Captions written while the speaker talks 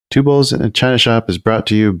Two Bulls in a China Shop is brought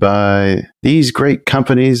to you by these great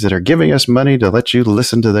companies that are giving us money to let you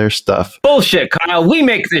listen to their stuff. Bullshit, Kyle. We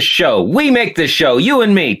make this show. You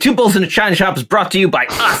and me. Two Bulls in a China Shop is brought to you by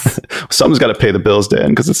us. Someone's got to pay the bills, Dan,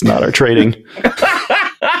 because it's not our trading.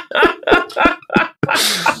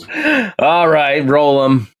 All right, roll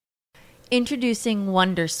them. Introducing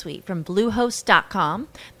Wondersuite from Bluehost.com,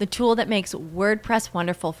 the tool that makes WordPress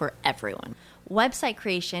wonderful for everyone. Website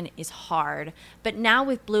creation is hard, but now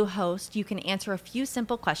with Bluehost, you can answer a few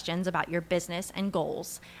simple questions about your business and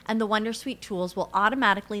goals, and the Wondersuite tools will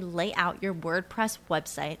automatically lay out your WordPress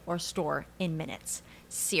website or store in minutes.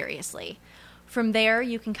 Seriously. From there,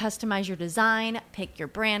 you can customize your design, pick your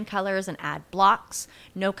brand colors, and add blocks.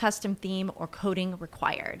 No custom theme or coding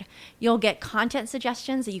required. You'll get content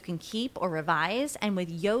suggestions that you can keep or revise, and with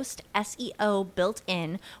Yoast SEO built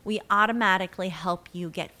in, we automatically help you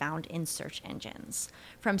get found in search engines.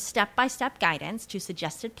 From step-by-step guidance to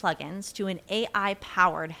suggested plugins to an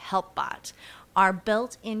AI-powered help bot, our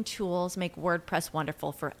built-in tools make WordPress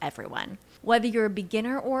wonderful for everyone. Whether you're a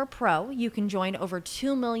beginner or a pro, you can join over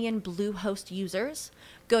 2 million Bluehost users.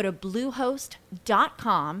 Go to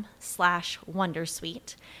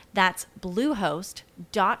bluehost.com/wondersuite. That's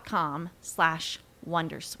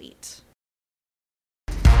bluehost.com/wondersuite.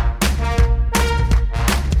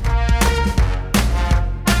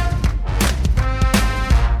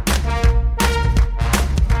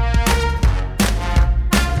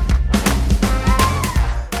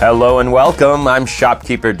 Hello and welcome. I'm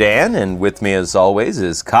Shopkeeper Dan, and with me as always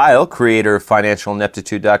is Kyle, creator of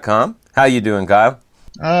FinancialIneptitude.com. How you doing, Kyle?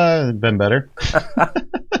 Been better.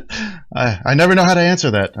 I never know how to answer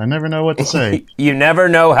that. I never know what to say. You never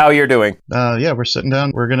know how you're doing. Yeah, we're sitting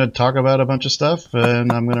down. We're going to talk about a bunch of stuff,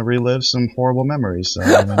 and I'm going to relive some horrible memories. So,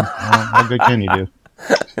 how good can you do?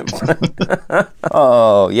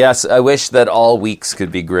 Oh, yes. I wish that all weeks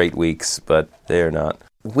could be great weeks, but they're not.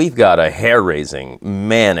 We've got a hair-raising,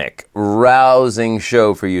 manic, rousing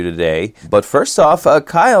show for you today. But first off,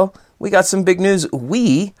 Kyle, we got some big news.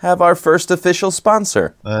 We have our first official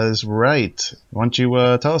sponsor. That is right. Why don't you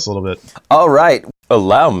tell us a little bit? All right.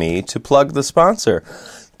 Allow me to plug the sponsor.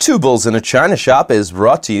 Two Bulls in a China Shop is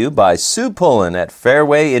brought to you by Sue Pullen at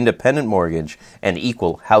Fairway Independent Mortgage, an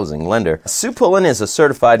equal housing lender. Sue Pullen is a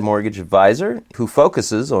certified mortgage advisor who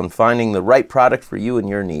focuses on finding the right product for you and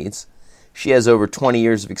your needs. She has over 20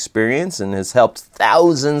 years of experience and has helped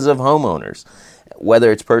thousands of homeowners. Whether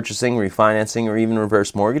it's purchasing, refinancing, or even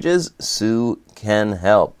reverse mortgages, Sue can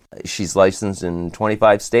help. She's licensed in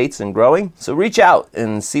 25 states and growing, so reach out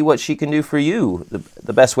and see what she can do for you.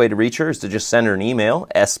 The best way to reach her is to just send her an email,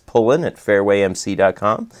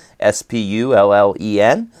 spullen@fairwaymc.com,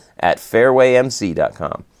 SPULLEN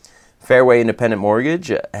 @fairwaymc.com. Fairway Independent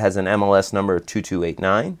Mortgage has an MLS number of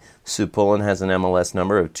 2289. Sue Pullen has an MLS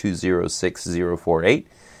number of 206048.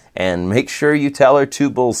 And make sure you tell her Two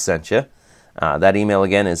Bulls sent you. That email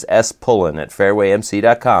again is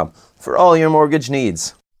spullen@fairwaymc.com for all your mortgage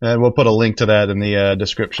needs. And we'll put a link to that in the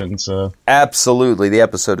description. So absolutely, the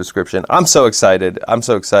episode description. I'm so excited.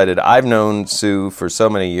 I've known Sue for so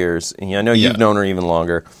many years. And I know you've known her even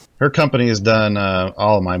longer. Her company has done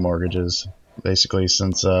all of my mortgages, basically,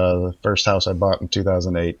 since the first house I bought in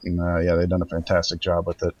 2008. And they've done a fantastic job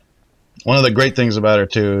with it. One of the great things about her,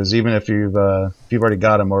 too, is even if you've already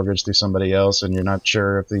got a mortgage through somebody else and you're not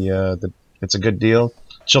sure if it's a good deal,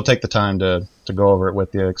 she'll take the time to go over it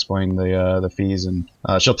with you, explain the fees, and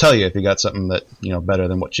she'll tell you if you got something that better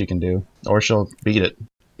than what she can do, or she'll beat it.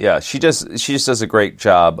 Yeah, she just does a great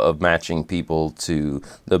job of matching people to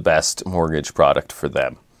the best mortgage product for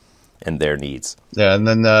them and their needs. Yeah, and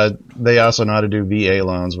then they also know how to do VA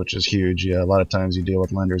loans, which is huge. Yeah, a lot of times you deal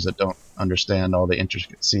with lenders that don't understand all the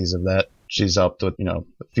intricacies of that. She's helped with a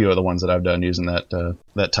few of the ones that I've done using that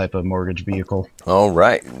type of mortgage vehicle. All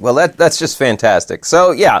right. Well, that's just fantastic. So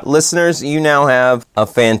yeah, listeners, you now have a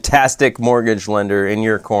fantastic mortgage lender in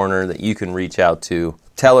your corner that you can reach out to.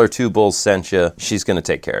 Tell her Two Bulls sent you. She's going to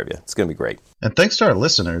take care of you. It's going to be great. And thanks to our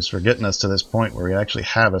listeners for getting us to this point where we actually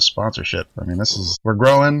have a sponsorship. I mean, we're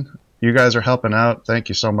growing. You guys are helping out. Thank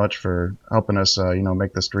you so much for helping us,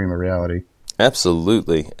 make this dream a reality.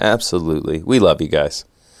 Absolutely. We love you guys.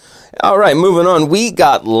 All right, moving on. We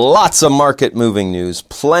got lots of market-moving news,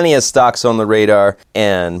 plenty of stocks on the radar,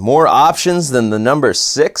 and more options than the number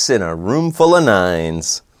 6 in a room full of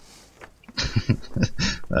 9s.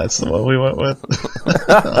 That's the one we went with.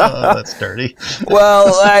 Oh, that's dirty.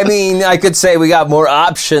 Well, I mean, I could say we got more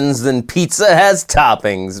options than pizza has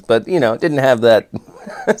toppings, but, it didn't have that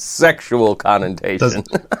sexual connotation.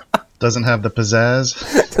 Doesn't have the pizzazz.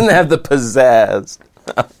 Doesn't have the pizzazz.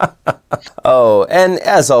 Oh, and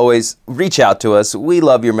as always, reach out to us. We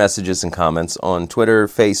love your messages and comments on Twitter,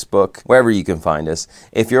 Facebook, wherever you can find us.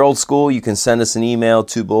 If you're old school, you can send us an email,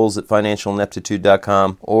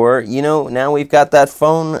 twobulls@financialineptitude.com. Or, now we've got that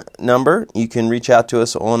phone number. You can reach out to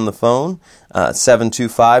us on the phone,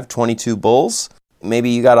 725-22-BULLS.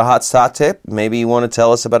 Maybe you got a hot stock tip. Maybe you want to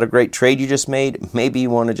tell us about a great trade you just made. Maybe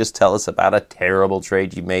you want to just tell us about a terrible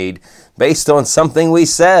trade you made based on something we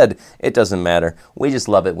said. It doesn't matter. We just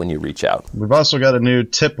love it when you reach out. We've also got a new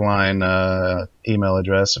tip line email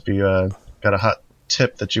address. If you got a hot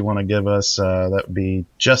tip that you want to give us, that would be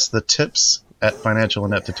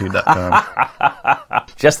justthetips@financialineptitude.com.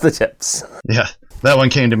 Just the tips. Yeah, that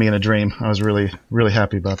one came to me in a dream. I was really, really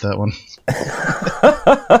happy about that one.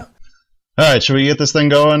 All right, should we get this thing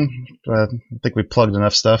going? I think we plugged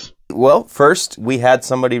enough stuff. Well, first, we had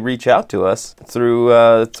somebody reach out to us through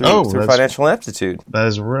Financial Ineptitude. That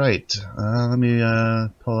is right. Let me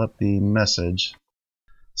pull up the message.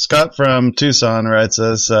 Scott from Tucson writes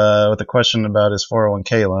us with a question about his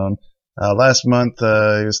 401k loan. Last month,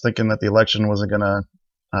 he was thinking that the election wasn't going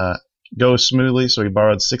to go smoothly, so he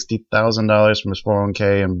borrowed $60,000 from his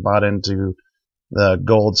 401k and bought into the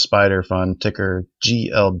Gold Spider Fund, ticker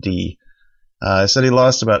GLD. He said he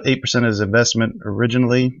lost about 8% of his investment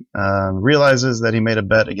originally, realizes that he made a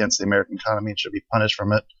bet against the American economy and should be punished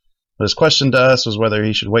from it. But his question to us was whether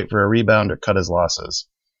he should wait for a rebound or cut his losses.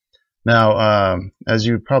 Now, as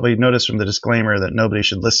you probably noticed from the disclaimer that nobody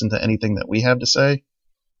should listen to anything that we have to say,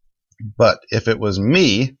 but if it was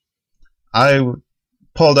me, I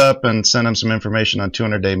pulled up and sent him some information on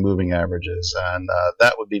 200-day moving averages, and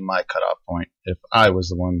that would be my cutoff point if I was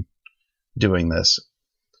the one doing this.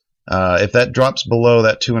 If that drops below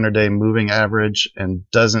that 200-day moving average and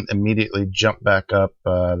doesn't immediately jump back up,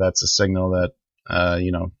 that's a signal that,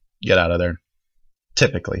 get out of there,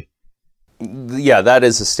 typically. Yeah, that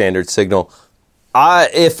is a standard signal.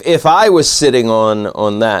 If I was sitting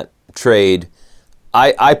on that trade,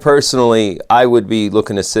 I personally, I would be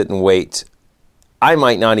looking to sit and wait. I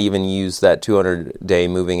might not even use that 200-day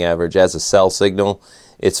moving average as a sell signal.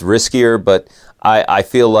 It's riskier, but I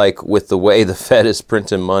feel like with the way the Fed is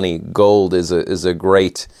printing money, gold is a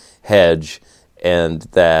great hedge, and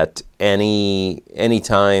that any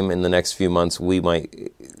time in the next few months we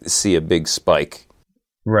might see a big spike.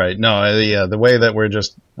 Right. No, the way that we're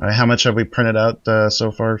just how much have we printed out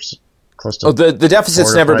so far? Close to the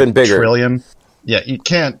deficit's never been bigger. Trillion. Yeah, you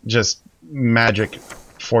can't just magic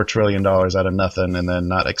 $4 trillion out of nothing and then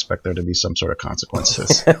not expect there to be some sort of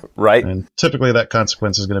consequences. Right. And typically that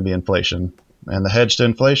consequence is going to be inflation. And the hedge to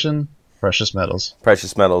inflation, precious metals.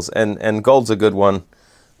 Precious metals. And gold's a good one.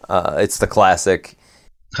 It's the classic.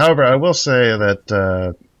 However, I will say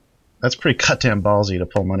that that's pretty goddamn ballsy to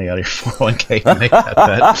pull money out of your 401k to make that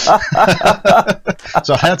bet.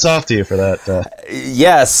 So hats off to you for that.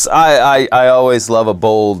 Yes, I always love a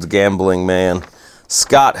bold gambling man.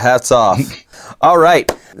 Scott, hats off. All right.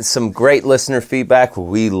 Some great listener feedback.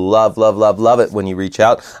 We love it when you reach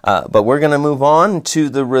out. But we're going to move on to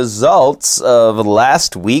the results of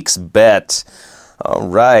last week's bet. All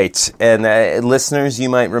right. And listeners, you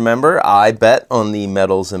might remember I bet on the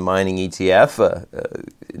metals and mining ETF.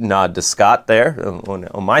 Nod to Scott there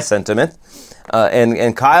on my sentiment.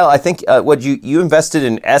 And Kyle, I think what you invested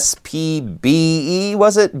in SPBE,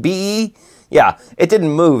 was it? BE? Yeah, it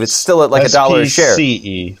didn't move. It's still at like $1 a share.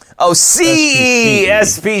 SPCE. Oh, CE!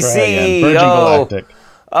 SPCE! Virgin Galactic.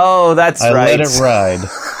 Oh, that's right. I let it ride.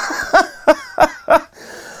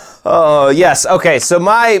 Oh, yes. Okay, so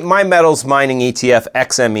my metals mining ETF,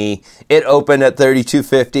 XME, it opened at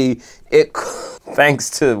 $32.50. Thanks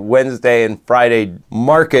to Wednesday and Friday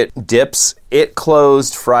market dips, it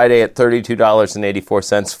closed Friday at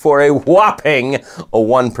 $32.84 for a whopping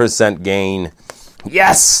 1% gain.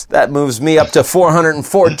 Yes, that moves me up to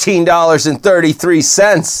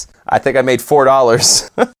 $414.33. I think I made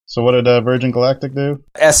 $4. So what did Virgin Galactic do?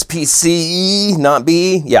 SPCE, not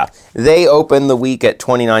B. Yeah, they opened the week at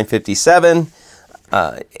 $29.57,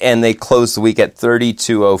 and they closed the week at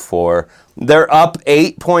 $32.04. They're up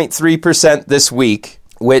 8.3% this week,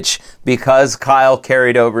 which, because Kyle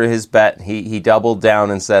carried over his bet, he doubled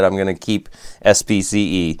down and said, I'm going to keep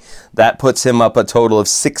SPCE. That puts him up a total of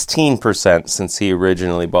 16% since he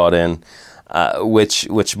originally bought in,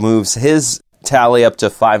 which moves his tally up to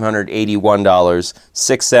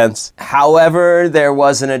 $581.06. However, there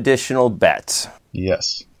was an additional bet.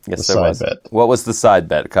 Yes. Yes, the there side was. bet. What was the side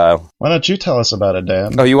bet, Kyle? Why don't you tell us about it,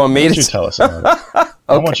 Dan? Oh, you want me Why don't to you tell us about it?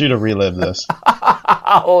 I want you to relive this.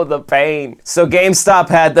 Oh, the pain. So GameStop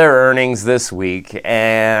had their earnings this week,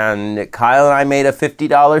 and Kyle and I made a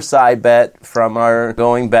 $50 side bet from our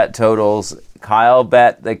going bet totals. Kyle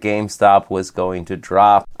bet that GameStop was going to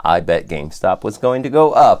drop. I bet GameStop was going to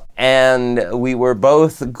go up. And we were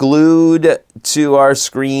both glued to our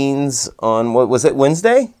screens on, what was it,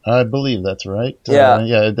 Wednesday? I believe that's right. Yeah.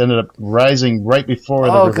 It ended up rising right before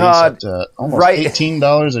the release at almost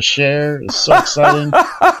 $18 a share. It's so exciting.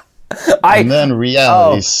 And then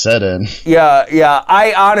reality set in. Yeah.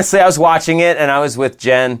 I was watching it, and I was with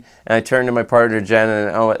Jen, and I turned to my partner, Jen,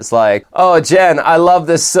 and I was like, oh, Jen, I love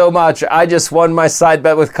this so much. I just won my side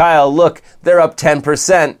bet with Kyle. Look, they're up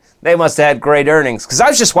 10%. They must have had great earnings. Because I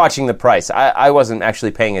was just watching the price. I wasn't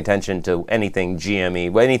actually paying attention to anything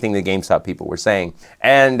GME, anything the GameStop people were saying.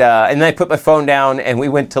 And then I put my phone down, and we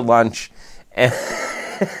went to lunch, and...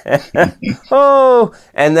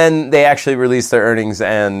 and then they actually released their earnings,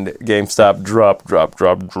 and GameStop dropped.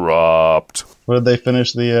 What did they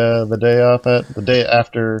finish the day off at? The day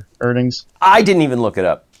after earnings? I didn't even look it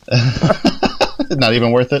up. Not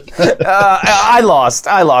even worth it. I lost.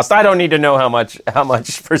 I don't need to know how much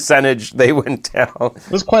percentage they went down.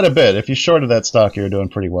 It was quite a bit. If you shorted that stock, you were doing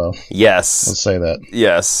pretty well. Yes. Let's say that.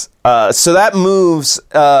 Yes. So that moves,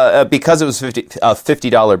 because it was a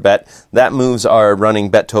 $50 bet, that moves our running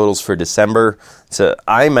bet totals for December. So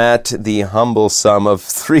I'm at the humble sum of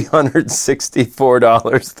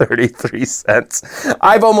 $364.33.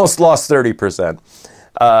 I've almost lost 30%.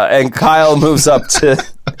 And Kyle moves up to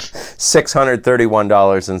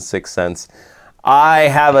 $631.06. I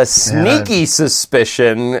have a sneaky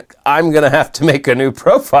suspicion I'm going to have to make a new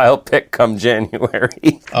profile pic come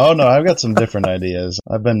January. Oh, no, I've got some different ideas.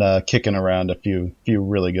 I've been kicking around a few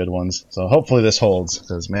really good ones. So hopefully this holds.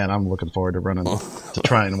 Because, man, I'm looking forward to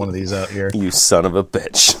trying one of these out here. You son of a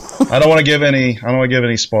bitch. I don't want to give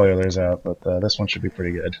any spoilers out, but this one should be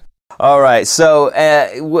pretty good. All right. So,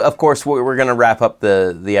 of course, we're going to wrap up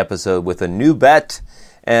the episode with a new bet.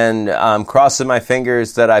 And I'm crossing my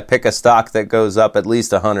fingers that I pick a stock that goes up at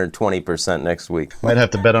least 120% next week. Might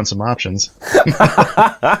have to bet on some options.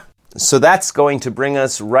 So that's going to bring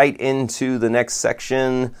us right into the next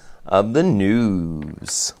section of the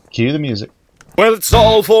news. Cue the music. Well, it's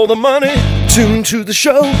all for the money. Tune to the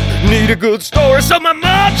show. Need a good story so my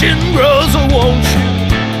margin grows, or won't you?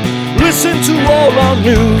 Listen to all our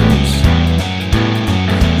news.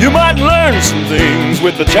 You might learn some things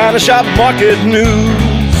with the China Shop Market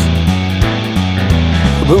News.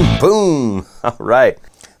 Boom, boom. All right.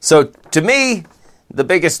 So, to me, the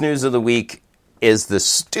biggest news of the week is the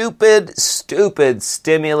stupid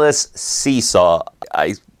stimulus seesaw.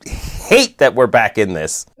 I hate that we're back in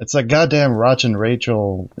this. It's like goddamn Roch and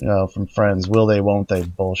Rachel from Friends. Will they, won't they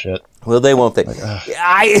bullshit. Will they, won't they?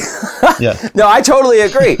 Yeah. No, I totally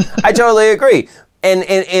agree. And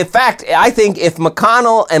in fact, I think if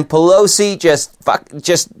McConnell and Pelosi just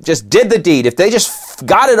did the deed, if they just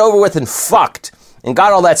got it over with and fucked and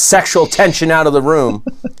got all that sexual tension out of the room,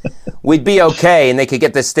 we'd be okay and they could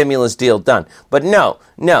get this stimulus deal done. But no.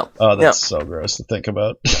 Oh, that's so gross to think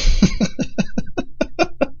about.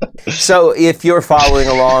 So if you're following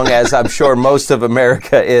along, as I'm sure most of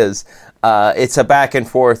America is, it's a back and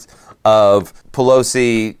forth of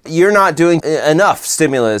Pelosi, you're not doing enough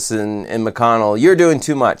stimulus, and McConnell, you're doing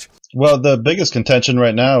too much. Well, the biggest contention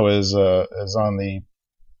right now is on the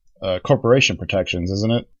corporation protections,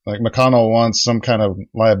 isn't it? Like McConnell wants some kind of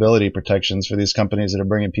liability protections for these companies that are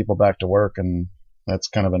bringing people back to work, and that's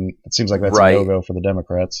kind of it seems like that's a no-go for the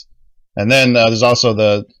Democrats. And then there's also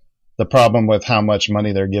the problem with how much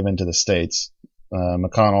money they're giving to the states.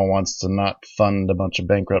 McConnell wants to not fund a bunch of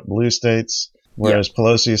bankrupt blue states. Whereas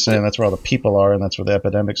Pelosi is saying that's where all the people are and that's where the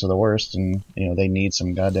epidemics are the worst, and they need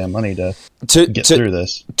some goddamn money to get through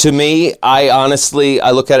this. To me, I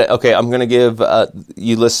look at it, okay, I'm going to give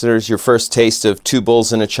you listeners your first taste of Two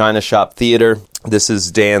Bulls in a China Shop Theater. This is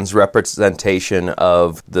Dan's representation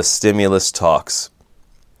of the stimulus talks.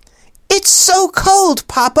 It's so cold,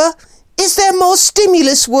 Papa. Is there more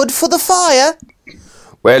stimulus wood for the fire?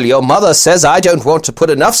 Well, your mother says I don't want to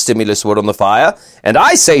put enough stimulus wood on the fire, and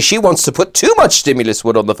I say she wants to put too much stimulus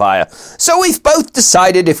wood on the fire. So we've both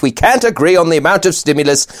decided if we can't agree on the amount of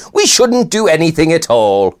stimulus, we shouldn't do anything at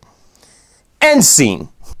all. End scene.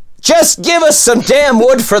 Just give us some damn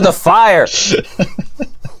wood for the fire.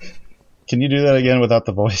 Can you do that again without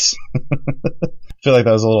the voice? I feel like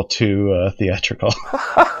that was a little too theatrical.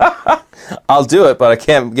 I'll do it, but I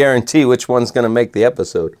can't guarantee which one's going to make the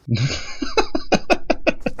episode.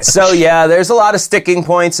 So yeah, there's a lot of sticking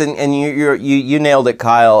points, and you nailed it,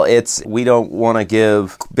 Kyle. We don't want to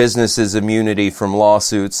give businesses immunity from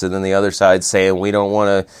lawsuits, and then the other side saying we don't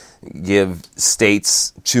want to give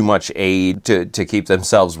states too much aid to keep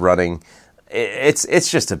themselves running. It's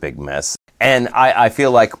just a big mess. And I feel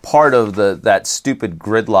like part of that stupid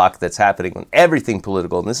gridlock that's happening on everything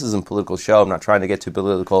political, and this isn't a political show, I'm not trying to get too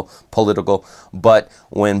political, but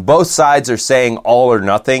when both sides are saying all or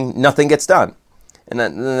nothing, nothing gets done. And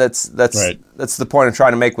that's right. That's the point I'm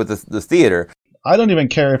trying to make with the theater. I don't even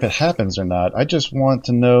care if it happens or not. I just want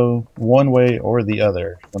to know one way or the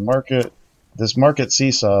other. This market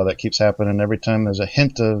seesaw that keeps happening every time there's a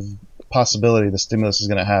hint of possibility the stimulus is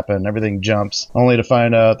going to happen, everything jumps, only to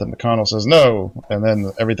find out that McConnell says no, and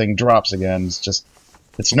then everything drops again. It's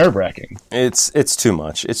nerve-wracking. It's too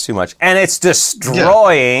much. It's too much. And it's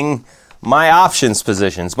destroying my options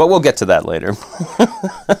positions, but we'll get to that later.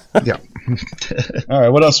 Yeah. All right,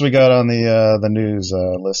 what else we got on the news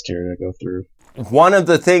list here to go through? One of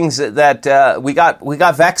the things that we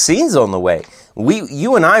got vaccines on the way.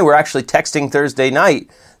 You and I were actually texting Thursday night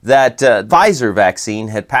that Pfizer vaccine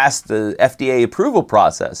had passed the FDA approval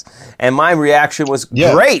process. And my reaction was,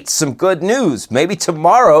 great, some good news. Maybe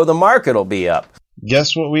tomorrow the market will be up.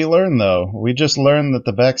 Guess what we learned, though? We just learned that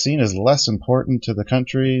the vaccine is less important to the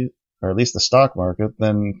country, or at least the stock market,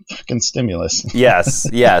 than fucking stimulus. Yes,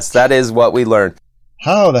 that is what we learned.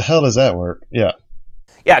 How the hell does that work? Yeah.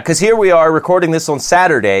 Yeah, because here we are recording this on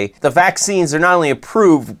Saturday. The vaccines are not only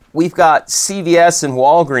approved, we've got CVS and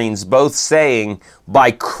Walgreens both saying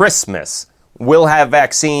by Christmas we'll have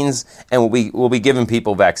vaccines and we'll be giving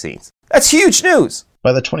people vaccines. That's huge news.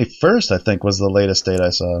 By the 21st, I think, was the latest date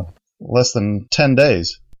I saw. Less than 10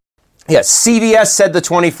 days. Yes, CVS said the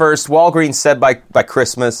 21st. Walgreens said by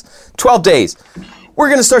Christmas. 12 days. We're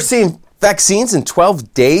going to start seeing vaccines in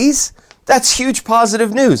 12 days? That's huge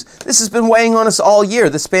positive news. This has been weighing on us all year,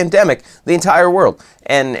 this pandemic, the entire world.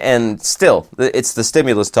 And still, it's the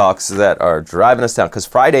stimulus talks that are driving us down. Because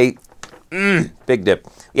Friday, big dip.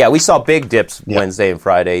 Yeah, we saw big dips Wednesday and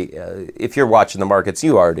Friday. If you're watching the markets,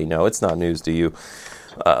 you already know. It's not news to you.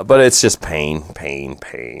 But it's just pain.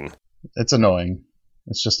 It's annoying.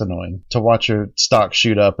 It's just annoying to watch your stock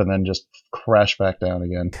shoot up and then just crash back down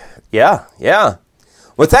again. Yeah.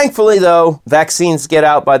 Well, thankfully, though, vaccines get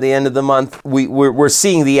out by the end of the month. We're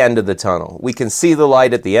seeing the end of the tunnel. We can see the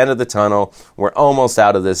light at the end of the tunnel. We're almost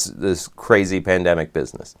out of this crazy pandemic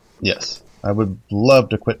business. Yes. I would love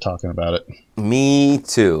to quit talking about it. Me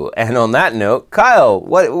too. And on that note, Kyle,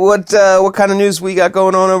 what kind of news we got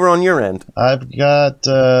going on over on your end? I've got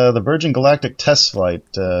the Virgin Galactic test flight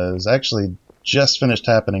is actually just finished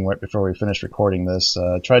happening right before we finished recording this.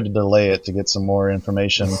 Tried to delay it to get some more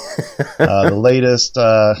information. The latest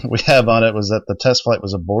we have on it was that the test flight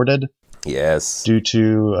was aborted. Yes. Due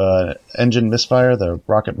to engine misfire, the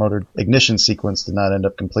rocket motor ignition sequence did not end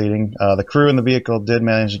up completing. The crew in the vehicle did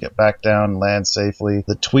manage to get back down and land safely.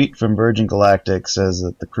 The tweet from Virgin Galactic says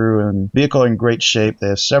that the crew and vehicle are in great shape. They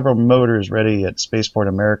have several motors ready at Spaceport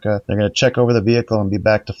America. They're going to check over the vehicle and be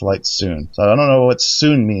back to flight soon. So I don't know what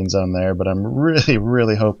soon means on there, but I'm really,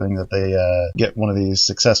 really hoping that they get one of these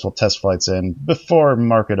successful test flights in before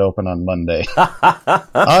market open on Monday.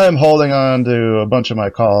 I am holding on to a bunch of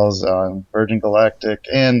my calls on Virgin Galactic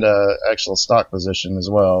and actual stock position as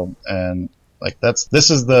well, and this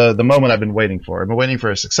is the moment I've been waiting for. I've been waiting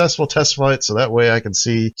for a successful test flight so that way I can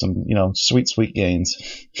see some sweet gains.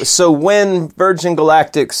 So when Virgin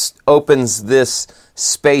Galactic opens this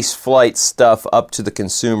space flight stuff up to the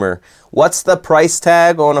consumer, what's the price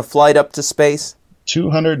tag on a flight up to space?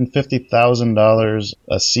 $250,000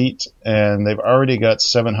 a seat, and they've already got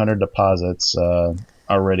 700 deposits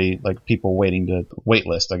already, like people waiting to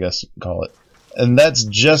waitlist, I guess you could call it. And that's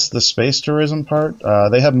just the space tourism part.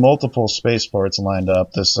 They have multiple spaceports lined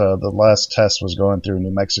up. The last test was going through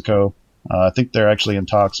New Mexico. I think they're actually in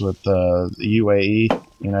talks with the UAE,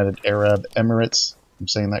 United Arab Emirates, I'm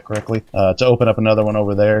saying that correctly, to open up another one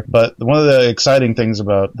over there. But one of the exciting things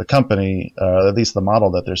about the company, at least the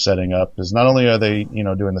model that they're setting up, is not only are they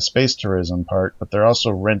doing the space tourism part, but they're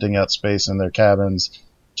also renting out space in their cabins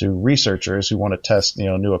to researchers who want to test,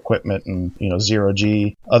 new equipment and, zero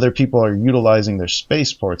G. Other people are utilizing their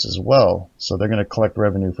spaceports as well, so they're going to collect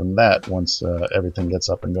revenue from that once everything gets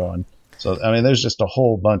up and going. So, there's just a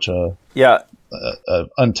whole bunch of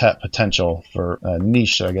untapped potential for a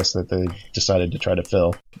niche, I guess, that they decided to try to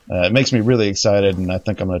fill. It makes me really excited, and I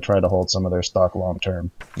think I'm going to try to hold some of their stock long term.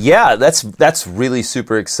 Yeah, that's really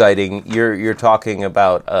super exciting. You're talking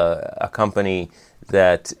about a company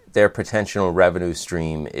that their potential revenue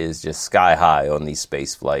stream is just sky high on these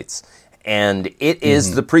space flights. And it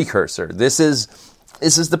is the precursor. This is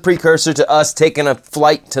the precursor to us taking a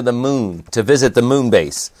flight to the moon, to visit the moon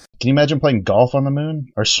base. Can you imagine playing golf on the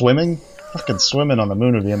moon? Or swimming? Fucking swimming on the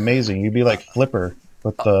moon would be amazing. You'd be like Flipper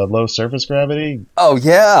with the low surface gravity. Oh,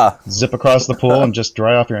 yeah. Zip across the pool and just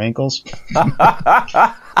dry off your ankles.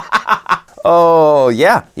 Oh,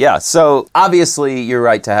 yeah. So obviously you're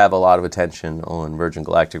right to have a lot of attention on Virgin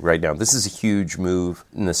Galactic right now. This is a huge move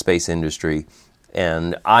in the space industry.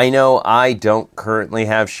 And I know I don't currently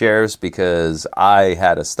have shares because I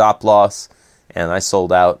had a stop loss and I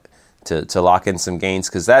sold out to lock in some gains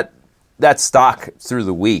because that stock through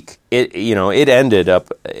the week, it ended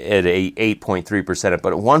up at 8.3%,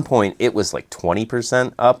 but at one point it was like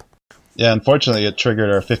 20% up. Yeah, unfortunately, it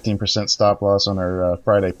triggered our 15% stop loss on our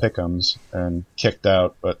Friday pick'ems and kicked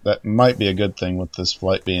out. But that might be a good thing with this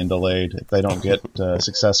flight being delayed. If they don't get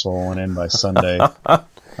successful one in by Sunday,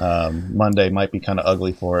 Monday might be kind of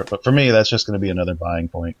ugly for it. But for me, that's just going to be another buying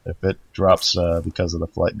point. If it drops because of the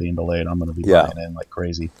flight being delayed, I'm going to be buying in like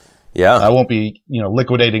crazy. Yeah, I won't be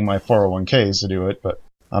liquidating my 401ks to do it, but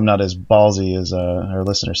I'm not as ballsy as our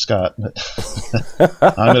listener Scott, but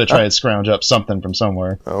I'm going to try and scrounge up something from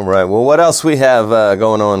somewhere. All right. Well, what else we have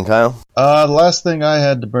going on, Kyle? The last thing I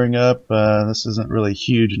had to bring up, this isn't really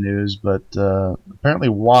huge news, but apparently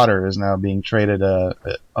water is now being traded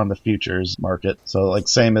on the futures market. So like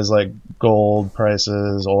same as like gold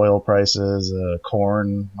prices, oil prices,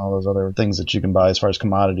 corn, all those other things that you can buy as far as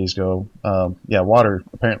commodities go. Water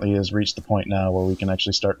apparently has reached the point now where we can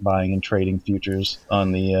actually start buying and trading futures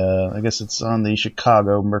on the, I guess it's on the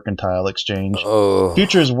Chicago Mercantile Exchange. Oh.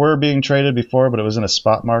 Futures were being traded before, but it was in a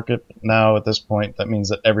spot market. Now at this point, that means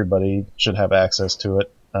that everybody should have access to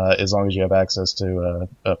it. As long as you have access to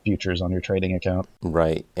futures on your trading account.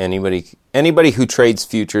 Right. Anybody who trades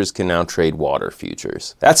futures can now trade water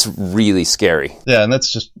futures. That's really scary. Yeah, and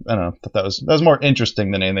that's just, I don't know, that was more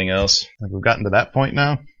interesting than anything else. Like we've gotten to that point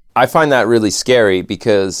now. I find that really scary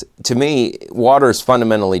because, to me, water is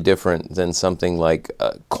fundamentally different than something like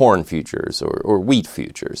corn futures or wheat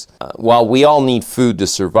futures. While we all need food to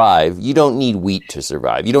survive, you don't need wheat to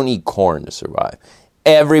survive. You don't need corn to survive.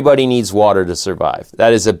 Everybody needs water to survive.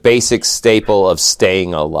 That is a basic staple of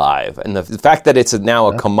staying alive. And the fact that it's now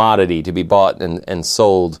a commodity to be bought and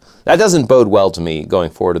sold, that doesn't bode well to me going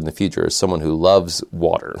forward in the future as someone who loves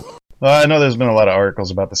water. Well, I know there's been a lot of articles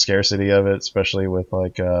about the scarcity of it, especially with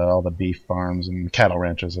like all the beef farms and cattle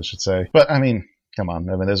ranches, I should say. But I mean, come on.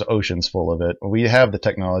 I mean, there's oceans full of it. We have the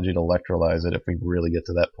technology to electrolyze it if we really get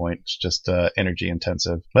to that point. It's just energy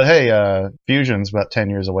intensive. But hey, fusion's about 10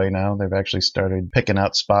 years away now. They've actually started picking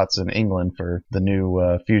out spots in England for the new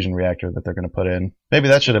fusion reactor that they're going to put in. Maybe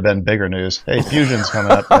that should have been bigger news. Hey, fusion's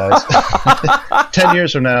coming up, guys. 10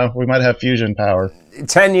 years from now, we might have fusion power.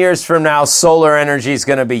 10 years from now, solar energy is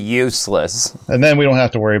going to be useless. And then we don't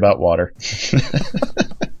have to worry about water.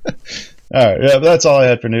 All right, yeah, that's all I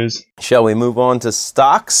had for news. Shall we move on to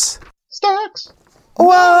stocks? Stocks.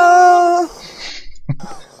 Whoa!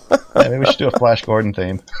 Yeah, maybe we should do a Flash Gordon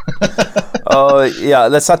theme. Oh yeah,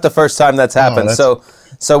 that's not the first time that's happened. So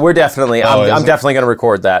we're definitely. I'm definitely going to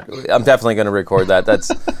record that. That's.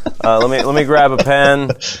 Let me grab a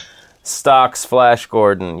pen. Stocks, Flash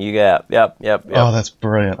Gordon. You got. Yep. Oh, that's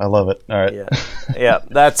brilliant. I love it. All right. Yeah.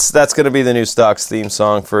 That's going to be the new stocks theme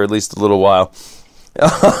song for at least a little while.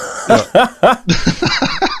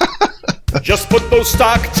 Just put those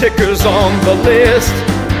stock tickers on the list.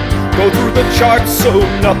 Go through the charts so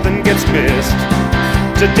nothing gets missed.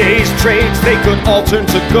 Today's trades, they could all turn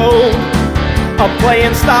to gold. I'm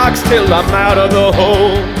playing stocks till I'm out of the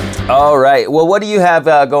hole. All right. Well, what do you have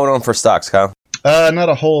going on for stocks, Kyle? Not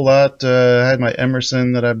a whole lot. I had my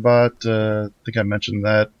Emerson that I bought. I think I mentioned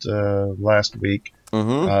that last week.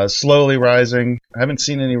 Mm-hmm. Slowly rising. I haven't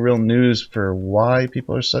seen any real news for why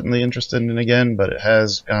people are suddenly interested in it again, but it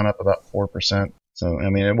has gone up about 4%. So, I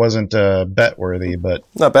mean, it wasn't bet worthy, but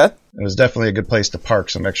not bad. It was definitely a good place to park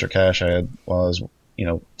some extra cash I had while I was,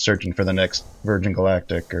 searching for the next Virgin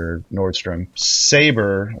Galactic or Nordstrom.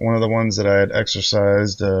 Sabre, one of the ones that I had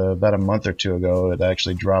exercised about a month or two ago, it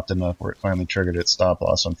actually dropped enough where it finally triggered its stop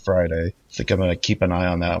loss on Friday. I think I'm going to keep an eye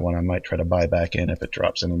on that one. I might try to buy back in if it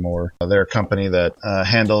drops any more. They're a company that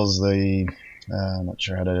handles the, I'm not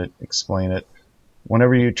sure how to explain it.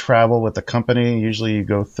 Whenever you travel with the company, usually you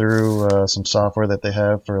go through some software that they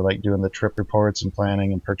have for like doing the trip reports and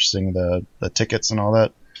planning and purchasing the tickets and all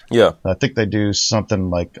that. Yeah. I think they do something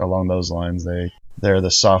like along those lines. They're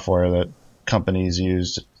the software that companies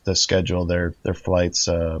use to schedule their flights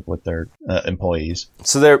with their employees.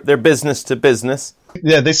 So they're business to business.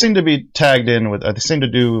 Yeah, they seem to be tagged in with. They seem to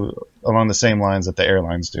do along the same lines that the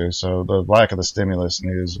airlines do. So the lack of the stimulus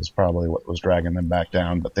news is probably what was dragging them back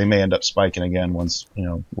down. But they may end up spiking again once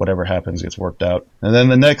whatever happens gets worked out. And then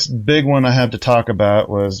the next big one I have to talk about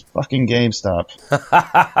was fucking GameStop.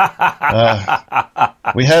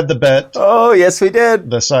 We had the bet. Oh yes, we did.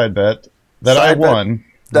 The side bet that I won.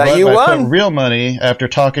 that But you if I won. put real money after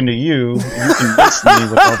talking to you. You convinced me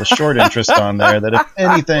with all the short interest on there that if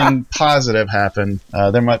anything positive happened,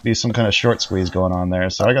 there might be some kind of short squeeze going on there.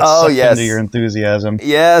 So I got sucked into your enthusiasm.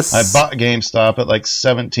 Yes. I bought GameStop at like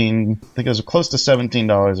I think it was close to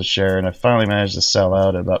 $17 a share, and I finally managed to sell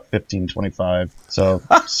out at about $15.25. So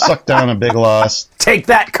sucked down a big loss. Take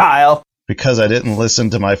that, Kyle. Because I didn't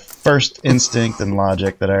listen to my first instinct and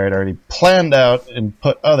logic that I had already planned out and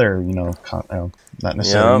put other, not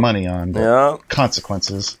necessarily money on, but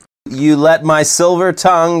consequences. You let my silver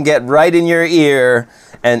tongue get right in your ear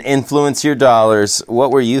and influence your dollars.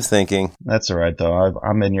 What were you thinking? That's all right, though.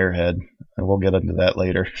 I'm in your head, and we'll get into that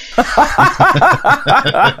later.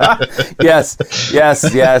 Yes.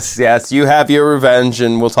 You have your revenge,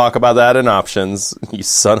 and we'll talk about that in options. You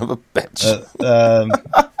son of a bitch.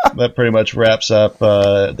 That pretty much wraps up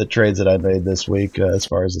the trades that I made this week as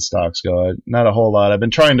far as the stocks go. Not a whole lot. I've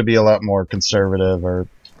been trying to be a lot more conservative or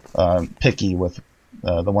picky with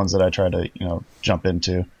the ones that I try to jump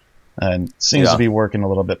into, and seems to be working a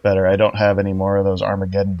little bit better. I don't have any more of those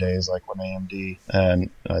Armageddon days like when AMD, and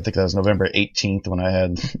I think that was November 18th when I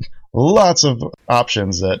had lots of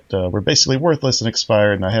options that were basically worthless and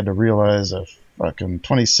expired, and I had to realize a fucking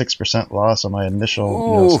 26% loss on my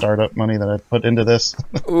initial startup money that I put into this.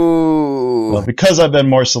 Ooh. Well, because I've been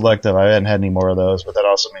more selective, I haven't had any more of those, but that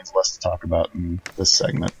also means less to talk about in this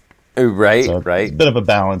segment. Right, so right. It's a bit of a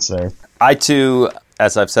balance there. I too,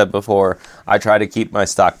 as I've said before, I try to keep my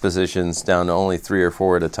stock positions down to only 3 or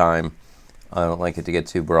 4 at a time. I don't like it to get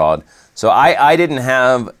too broad. So I didn't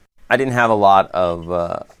have a lot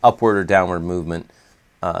of upward or downward movement.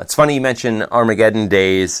 It's funny you mention Armageddon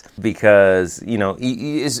days because,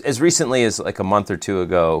 as recently as like a month or two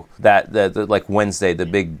ago, that like Wednesday, the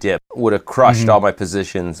big dip would have crushed all my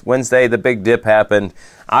positions. Wednesday, the big dip happened.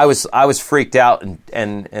 I was freaked out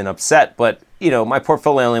and upset, but my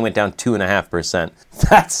portfolio only went down 2.5%.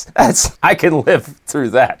 That's I can live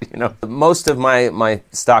through that. Most of my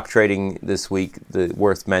stock trading this week,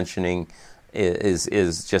 worth mentioning,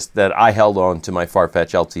 is just that I held on to my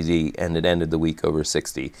Farfetch LTD and it ended the week over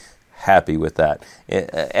 60. Happy with that.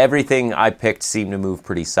 Everything I picked seemed to move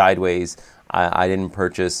pretty sideways. I didn't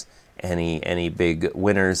purchase any big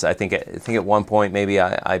winners. I think at one point maybe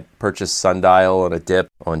I purchased Sundial on a dip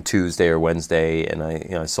on Tuesday or Wednesday, and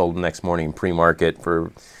I sold the next morning in pre-market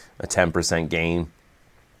for a 10% gain.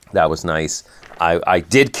 That was nice. I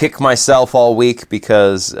did kick myself all week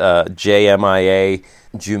because JMIA,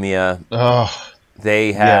 Jumia,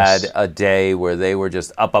 they had a day where they were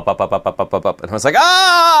just up. And I was like,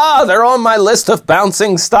 they're on my list of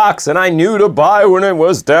bouncing stocks, and I knew to buy when it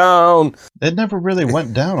was down. It never really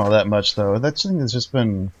went down all that much, though. That thing has just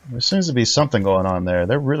been, there seems to be something going on there.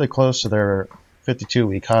 They're really close to their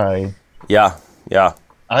 52-week high. Yeah.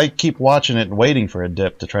 I keep watching it and waiting for a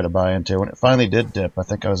dip to try to buy into. When it finally did dip, I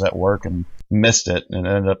think I was at work and missed it and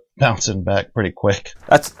ended up bouncing back pretty quick.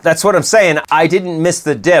 That's what I'm saying. I didn't miss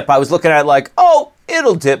the dip. I was looking at it like,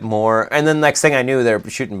 it'll dip more. And then the next thing I knew, they were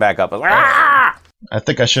shooting back up. I was like, I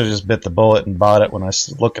think I should have just bit the bullet and bought it when I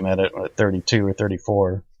was looking at it at 32 or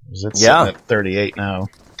 34. It's sitting at 38 now.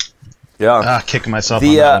 Yeah. Kicking myself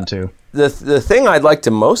on that one too. The thing I'd like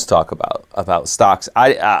to most talk about stocks,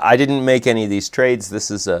 I didn't make any of these trades.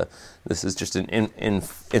 This is just an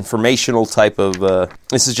informational type of.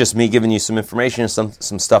 This is just me giving you some information,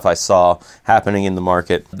 some stuff I saw happening in the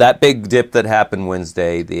market. That big dip that happened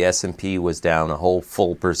Wednesday, the S&P was down a whole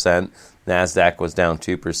full percent. NASDAQ was down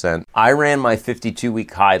 2%. I ran my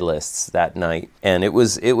 52-week high lists that night, and it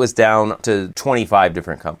was down to 25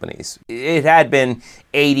 different companies. It had been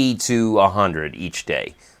 80 to 100 each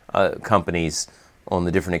day. Companies on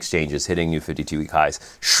the different exchanges hitting new 52-week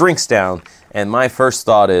highs, shrinks down, and my first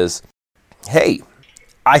thought is, hey,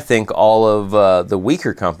 I think all of the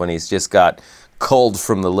weaker companies just got culled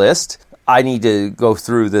from the list. I need to go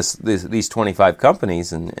through these 25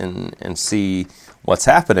 companies and see what's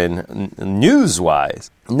happening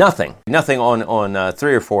news-wise. Nothing on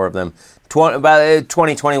 3 or 4 of them. About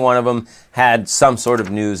 20, 21 of them had some sort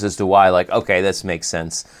of news as to why, like, okay, this makes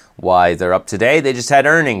sense. Why they're up today. They just had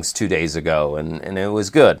earnings 2 days ago, and it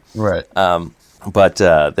was good. Right. But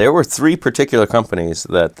there were 3 particular companies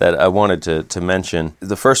that I wanted to mention.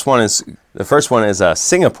 The first one is a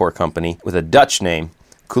Singapore company with a Dutch name,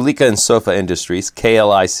 Kulika and Sofa Industries,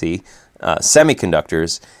 KLIC,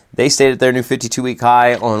 Semiconductors. They stayed at their new 52-week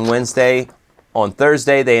high on Wednesday. On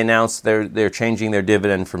Thursday, they announced they're changing their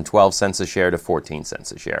dividend from 12 cents a share to 14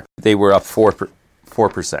 cents a share. They were up 4%.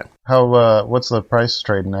 How? What's the price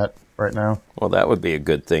trading at right now? Well, that would be a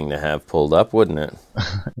good thing to have pulled up, wouldn't it?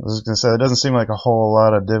 I was going to say, it doesn't seem like a whole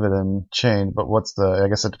lot of dividend change, but I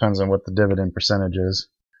guess it depends on what the dividend percentage is.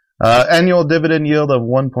 Annual dividend yield of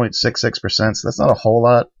 1.66%. So that's not a whole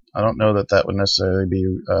lot. I don't know that would necessarily be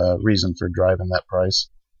a reason for driving that price.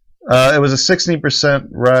 It was a 16%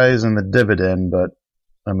 rise in the dividend, but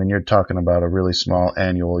I mean, you're talking about a really small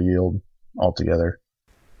annual yield altogether.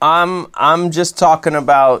 I'm just talking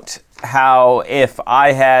about how if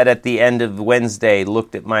I had at the end of Wednesday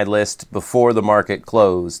looked at my list before the market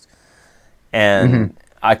closed and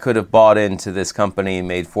I could have bought into this company and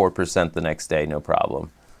made 4% the next day, no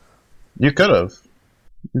problem. You could have.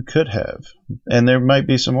 You could have. And there might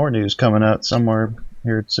be some more news coming out somewhere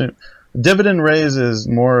here soon. Dividend raise is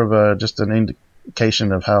more of just an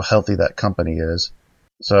indication of how healthy that company is.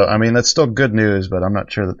 So, I mean, that's still good news, but I'm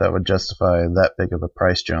not sure that would justify that big of a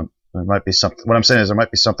price jump. There might be something. What I'm saying is there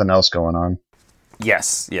might be something else going on.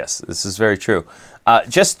 Yes, this is very true.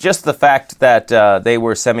 Just the fact that they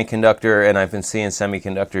were semiconductor, and I've been seeing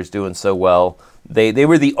semiconductors doing so well. They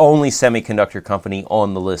were the only semiconductor company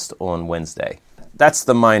on the list on Wednesday. That's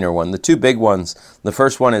the minor one. The two big ones. The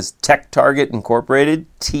first one is TechTarget Incorporated,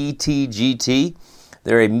 TTGT.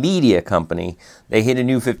 They're a media company. They hit a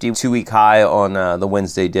new 52-week high on the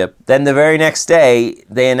Wednesday dip. Then the very next day,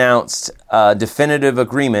 they announced a definitive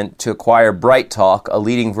agreement to acquire BrightTalk, a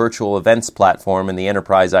leading virtual events platform in the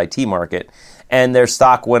enterprise IT market. And their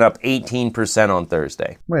stock went up 18% on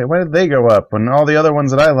Thursday. Wait, why did they go up when all the other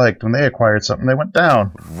ones that I liked, when they acquired something, they went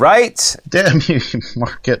down? Right? Damn you,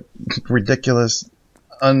 market ridiculous,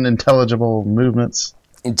 unintelligible movements.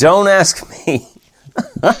 Don't ask me.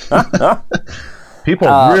 People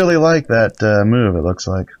really like that move, it looks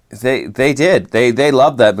like. They did. They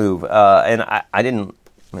loved that move. And I didn't.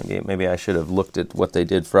 Maybe I should have looked at what they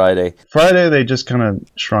did Friday. Friday, they just kind of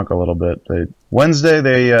shrunk a little bit. Wednesday,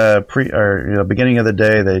 beginning of the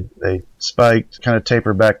day, they spiked, kind of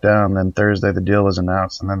tapered back down. Then Thursday, the deal was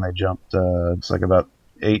announced, and then they jumped. It's like about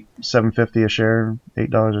 $7.50 a share,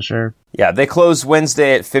 $8 a share. Yeah, they closed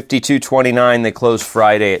Wednesday at $52.29. They closed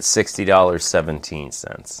Friday at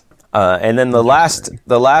 $60.17. And then the last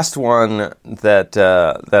one that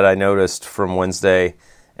I noticed from Wednesday,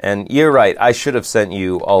 and you're right, I should have sent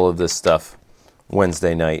you all of this stuff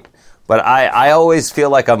Wednesday night, but I always feel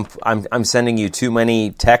like I'm sending you too many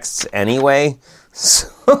texts anyway. So,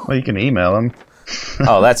 well, you can email them.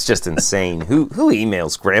 Oh, that's just insane. Who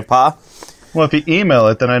emails, Grandpa? Well, if you email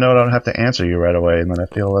it, then I know I don't have to answer you right away, and then I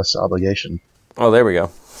feel less obligation. Oh, there we go.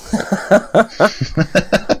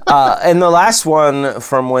 And the last one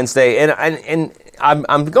from Wednesday, and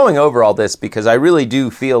I'm going over all this because I really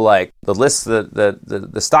do feel like the lists,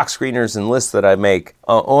 the stock screeners and lists that I make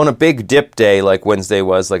on a big dip day like Wednesday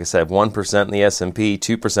was, like I said, 1% in the S&P,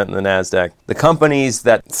 2% in the NASDAQ. The companies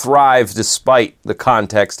that thrive despite the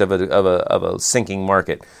context of a sinking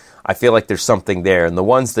market, I feel like there's something there. And the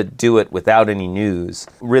ones that do it without any news,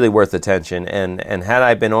 really worth attention. And had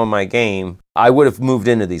I been on my game, I would have moved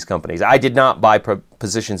into these companies. I did not buy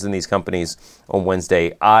positions in these companies on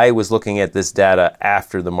Wednesday. I was looking at this data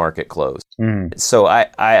after the market closed. So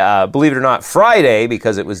I believe it or not, Friday,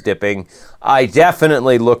 because it was dipping, I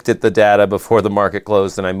definitely looked at the data before the market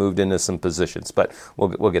closed and I moved into some positions. But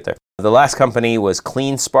we'll get there. The last company was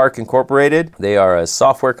CleanSpark Incorporated. They are a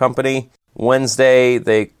software company. Wednesday,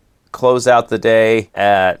 they close out the day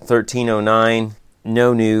at $13.09.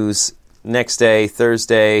 No news. Next day,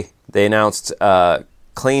 Thursday, they announced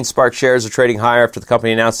CleanSpark shares are trading higher after the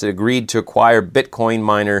company announced it agreed to acquire Bitcoin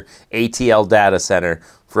miner ATL Data Center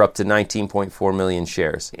for up to 19.4 million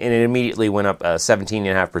shares. And it immediately went up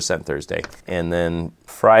 17.5% Thursday. And then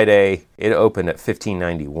Friday, it opened at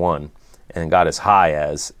 $15.91 and got as high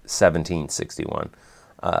as $17.61.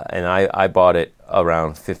 And I bought it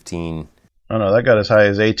around 15. Oh no, that got as high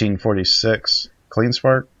as 1846.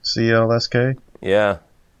 CleanSpark, CLSK. Yeah.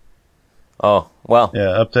 Oh, well. Yeah,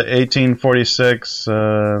 up to 1846,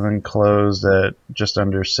 then closed at just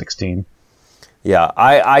under 16. Yeah,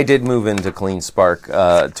 I did move into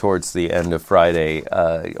CleanSpark towards the end of Friday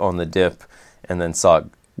on the dip, and then saw it,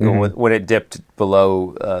 when it dipped below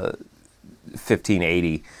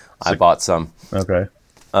 1580, I bought some. Okay.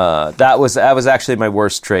 That was actually my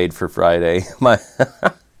worst trade for Friday.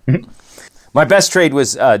 My best trade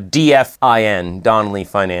was DFIN, Donnelley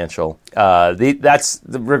Financial. That's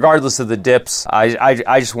regardless of the dips.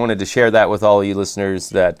 I just wanted to share that with all you listeners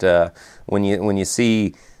that when you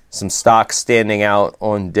see some stocks standing out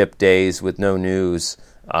on dip days with no news,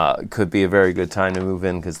 could be a very good time to move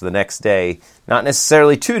in because the next day, not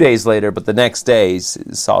necessarily 2 days later, but the next day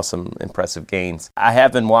saw some impressive gains. I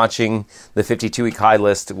have been watching the 52-week high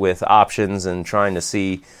list with options and trying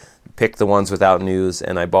to pick the ones without news,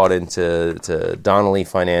 and I bought into Donnelley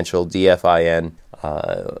Financial, DFIN.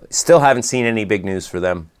 Still haven't seen any big news for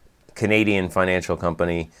them. Canadian financial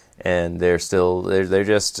company, and they're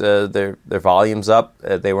just their volume's up.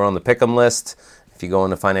 They were on the Pick'em list. If you go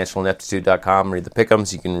into financialineptitude.com, read the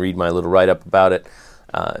Pick'ems, you can read my little write-up about it.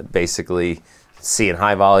 Basically, seeing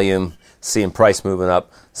high volume, seeing price moving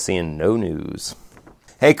up, seeing no news.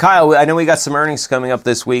 Hey, Kyle, I know we got some earnings coming up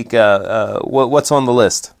this week. What's on the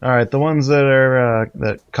list? All right, the ones that are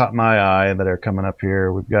that caught my eye that are coming up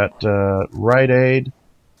here, we've got Rite Aid,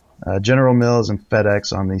 General Mills, and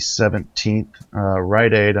FedEx on the 17th.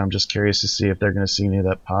 Rite Aid, I'm just curious to see if they're going to see any of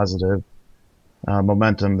that positive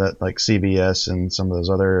momentum that like CVS and some of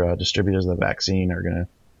those other distributors of the vaccine are going to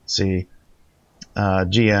see.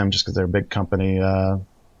 GM, just because they're a big company,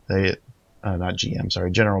 not GM,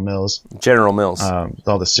 sorry, General Mills. General Mills. With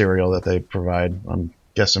all the cereal that they provide. I'm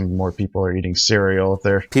guessing more people are eating cereal if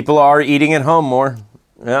they're... People are eating at home more.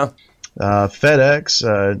 Yeah.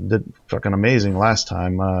 FedEx did fucking amazing last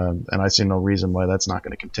time, and I see no reason why that's not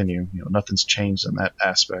going to continue. Nothing's changed in that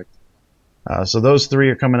aspect. So those three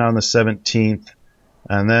are coming out on the 17th.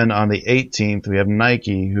 And then on the 18th, we have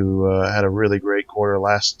Nike, who had a really great quarter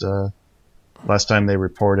last time they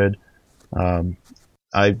reported.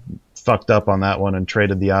 I fucked up on that one and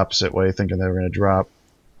traded the opposite way, thinking they were going to drop,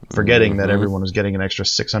 forgetting that everyone was getting an extra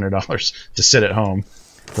 $600 to sit at home.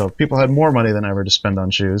 So people had more money than ever to spend on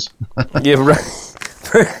shoes. Yeah, right.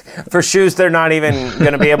 For shoes they're not even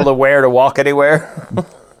going to be able to wear to walk anywhere.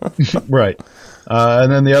 Right.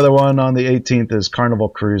 And then the other one on the 18th is Carnival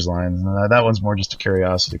Cruise Line. That one's more just a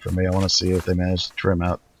curiosity for me. I want to see if they managed to trim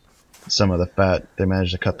out some of the fat. They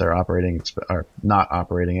managed to cut their not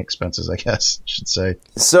operating expenses, I guess I should say.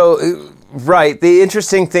 So, right. The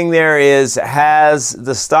interesting thing there is, has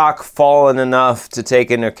the stock fallen enough to take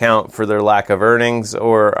into account for their lack of earnings,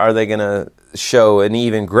 or are they going to show an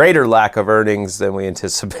even greater lack of earnings than we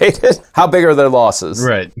anticipated? How big are their losses?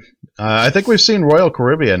 Right. I think we've seen Royal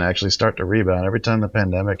Caribbean actually start to rebound. Every time the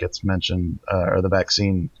pandemic gets mentioned, or the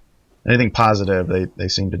vaccine, anything positive, they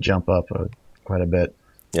seem to jump up quite a bit.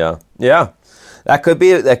 Yeah. That could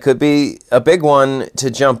be a big one to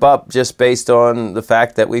jump up, just based on the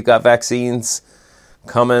fact that we've got vaccines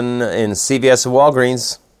coming in CVS and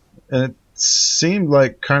Walgreens. And it seemed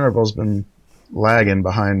like Carnival's been lagging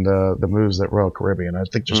behind the moves at Royal Caribbean. I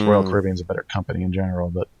think just Royal Caribbean's a better company in general,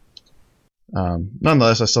 but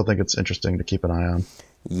nonetheless, I still think it's interesting to keep an eye on.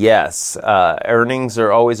 Yes, earnings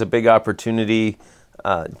are always a big opportunity.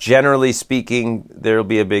 Generally speaking, there'll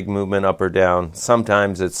be a big movement up or down.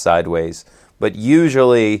 Sometimes it's sideways, but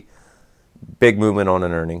usually big movement on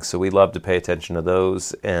an earnings. So we love to pay attention to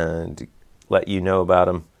those and let you know about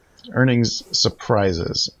them. Earnings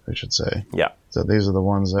surprises, I should say. Yeah. So these are the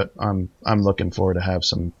ones that I'm looking for to have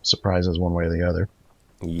some surprises one way or the other.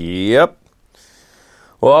 Yep.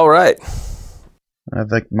 Well, all right. I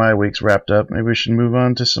think my week's wrapped up. Maybe we should move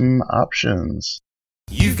on to some options.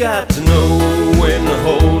 You've got to know when to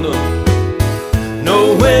hold 'em,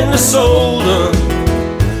 know when to sold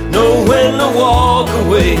 'em, know when to walk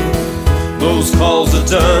away. Those calls are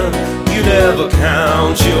done, you never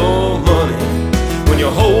count your money. When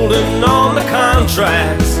you're holding on to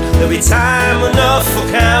contracts, there'll be time enough for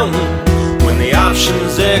counting when the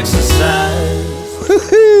options exercise.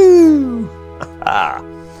 Woohoo!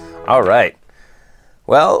 All right.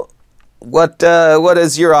 Well, what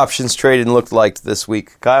has your options trading looked like this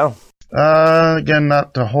week, Kyle? Again,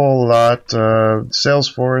 not a whole lot.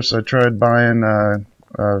 Salesforce, I tried buying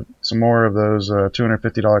some more of those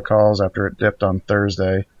 $250 calls after it dipped on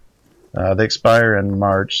Thursday. They expire in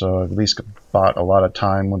March, so I at least bought a lot of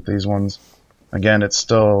time with these ones. Again, it's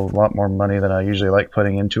still a lot more money than I usually like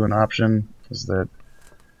putting into an option, because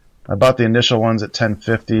I bought the initial ones at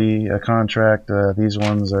 $10.50 a contract. These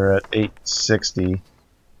ones are at $8.60.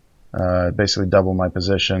 Basically double my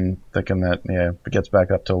position, thinking that if it gets back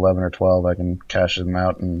up to 11 or 12, I can cash them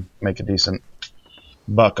out and make a decent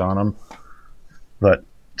buck on them. But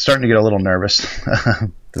starting to get a little nervous.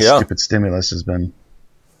 Stupid stimulus has been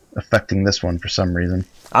affecting this one for some reason.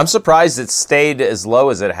 I'm surprised it stayed as low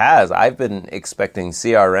as it has. I've been expecting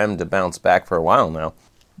CRM to bounce back for a while now.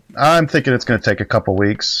 I'm thinking it's going to take a couple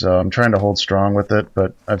weeks, so I'm trying to hold strong with it.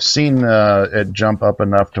 But I've seen it jump up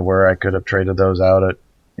enough to where I could have traded those out at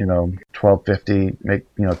 $12.50,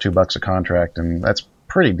 make $2 a contract, and that's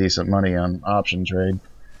pretty decent money on option trade.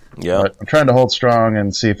 Yeah. But I'm trying to hold strong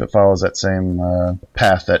and see if it follows that same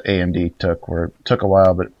path that AMD took, where it took a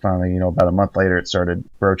while, but finally, about a month later, it started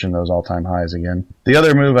broaching those all-time highs again. The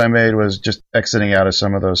other move I made was just exiting out of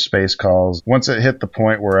some of those space calls. Once it hit the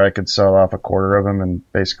point where I could sell off a quarter of them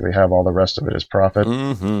and basically have all the rest of it as profit,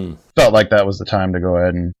 felt like that was the time to go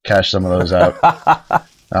ahead and cash some of those out.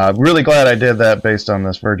 Really glad I did that based on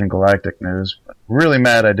this Virgin Galactic news. Really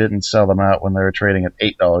mad I didn't sell them out when they were trading at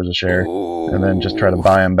 $8 a share, and then just try to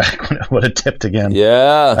buy them back when it would have dipped again.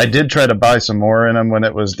 Yeah. I did try to buy some more in them when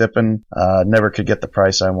it was dipping. Never could get the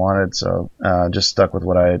price I wanted, so just stuck with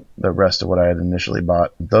the rest of what I had initially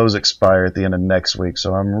bought. Those expire at the end of next week,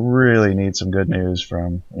 so I really need some good news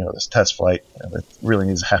from this test flight. It really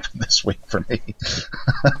needs to happen this week for me.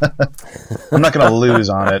 I'm not going to lose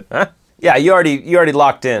on it. Yeah, you already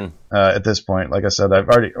locked in. At this point, like I said, I've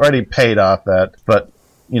already paid off that, but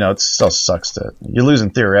it still sucks you're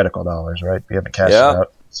losing theoretical dollars, right? You haven't cashed it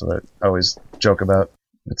out, so that I always joke about.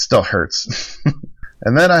 It still hurts.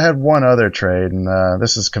 And then I had one other trade, and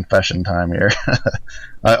this is confession time here.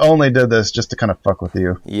 I only did this just to kind of fuck with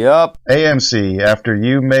you. Yep. AMC, after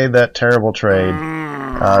you made that terrible trade,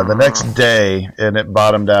 the next day, and it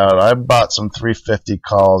bottomed out, I bought some 350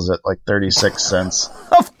 calls at like 36 cents.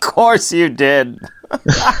 Of course you did.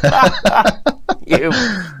 You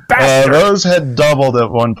bastard. Those had doubled at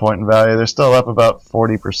one point in value. They're still up about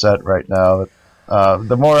 40% right now.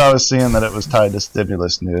 The more I was seeing that it was tied to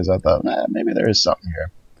stimulus news, I thought, maybe there is something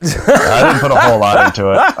here. I didn't put a whole lot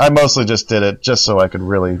into it. I mostly just did it just so I could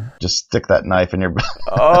really just stick that knife in your back.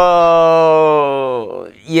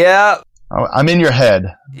 Oh, yeah. I'm in your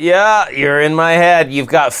head. Yeah, you're in my head. You've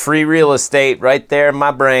got free real estate right there in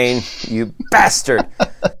my brain. You bastard.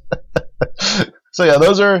 So yeah,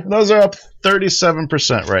 those are up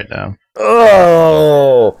 37% right now.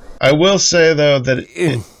 Oh. I will say though that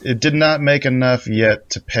it did not make enough yet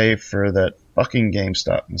to pay for that fucking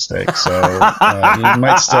GameStop mistake. So you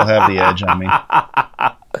might still have the edge on me.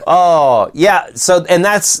 Oh, yeah. So, and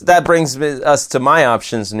that brings us to my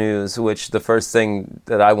options news, which the first thing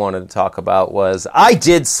that I wanted to talk about was I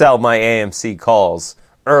did sell my AMC calls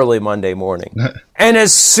early Monday morning. And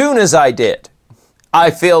as soon as I did,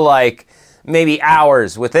 I feel like maybe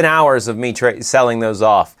within hours of me selling those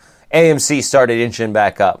off, AMC started inching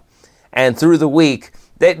back up. And through the week,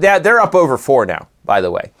 they're up over $4 now, by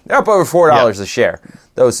the way. They're up over $4 a share.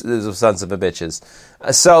 Those sons of a bitches.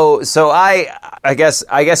 So I guess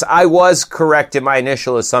I was correct in my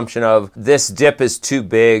initial assumption of this dip is too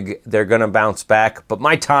big. They're going to bounce back. But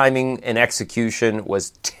my timing and execution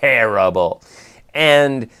was terrible.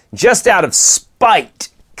 And just out of spite,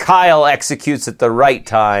 Kyle executes at the right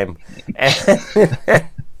time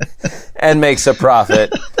and makes a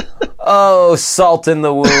profit. Oh, salt in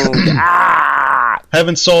the wound.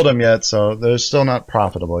 Haven't sold them yet, so they're still not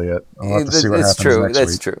profitable yet. I'll have to see what happens next week.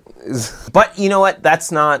 That's true. But you know what?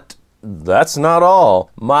 That's not all.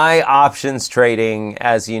 My options trading,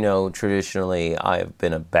 as you know, traditionally I have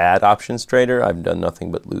been a bad options trader. I've done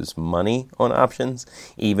nothing but lose money on options.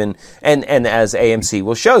 And as AMC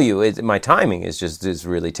will show you, my timing is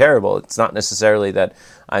really terrible. It's not necessarily that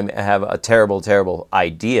I have a terrible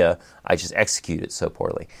idea. I just execute it so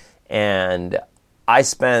poorly. And I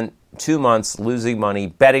spent 2 months losing money,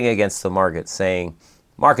 betting against the market, saying,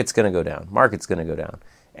 market's going to go down, market's going to go down.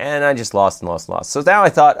 And I just lost. So now I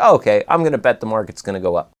thought, okay, I'm going to bet the market's going to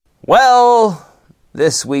go up. Well,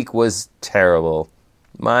 this week was terrible.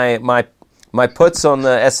 My puts on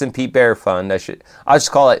the S&P Bear Fund, I'll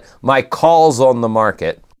just call it my calls on the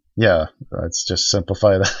market. Yeah, let's just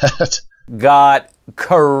simplify that. Got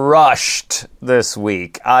crushed this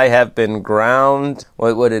week. I have been ground.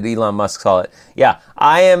 What did Elon Musk call it? Yeah,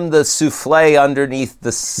 I am the souffle underneath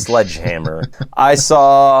the sledgehammer. I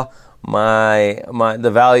saw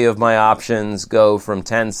the value of my options go from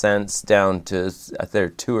 10 cents down to they're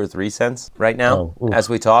 2 or 3 cents right now as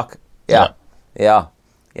we talk. Yeah.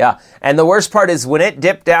 And the worst part is when it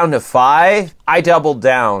dipped down to 5, I doubled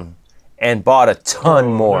down and bought a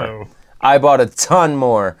ton more. No. I bought a ton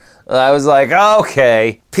more. I was like,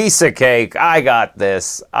 okay, piece of cake. I got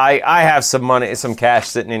this. I have some money, some cash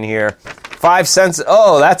sitting in here. 5 cents.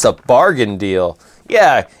 Oh, that's a bargain deal.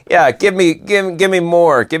 Yeah. Give me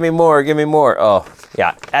more. Give me more. Oh,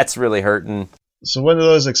 yeah. That's really hurting. So when do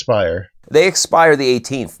those expire? They expire the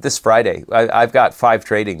 18th, this Friday. I've got 5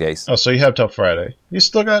 trading days. Oh, so you have till Friday. You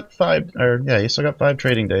still got 5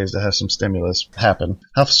 trading days to have some stimulus happen.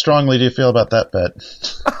 How strongly do you feel about that bet?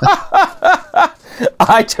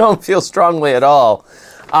 I don't feel strongly at all.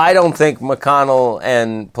 I don't think McConnell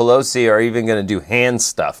and Pelosi are even going to do hand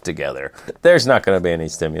stuff together. There's not going to be any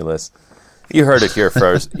stimulus. You heard it here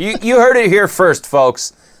first. You heard it here first,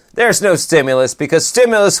 folks. There's no stimulus because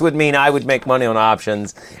stimulus would mean I would make money on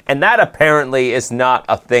options, and that apparently is not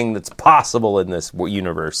a thing that's possible in this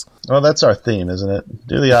universe. Well, that's our theme, isn't it?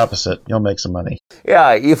 Do the opposite. You'll make some money.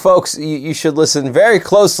 Yeah, you folks, you should listen very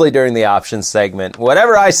closely during the options segment.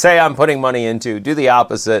 Whatever I say I'm putting money into, do the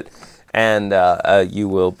opposite, and you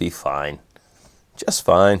will be fine. Just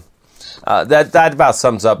fine. That about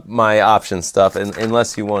sums up my options stuff,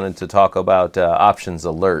 unless you wanted to talk about options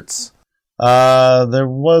alerts. There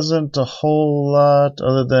wasn't a whole lot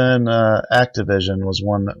other than Activision was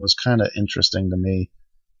one that was kind of interesting to me.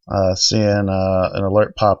 Seeing an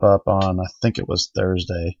alert pop up on, I think it was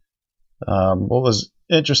Thursday. What was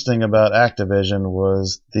interesting about Activision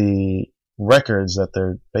was the records that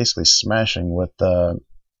they're basically smashing with the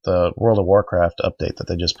World of Warcraft update that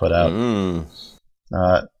they just put out.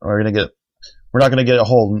 We're not going to get a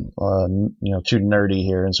whole, too nerdy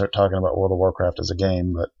here and start talking about World of Warcraft as a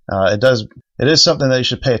game, but it is something that you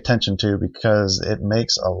should pay attention to because it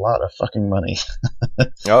makes a lot of fucking money.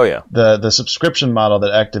 Oh yeah. The subscription model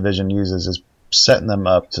that Activision uses is setting them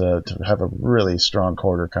up to have a really strong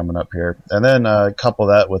quarter coming up here. And then couple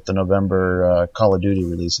that with the November Call of Duty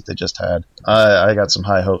release that they just had. I got some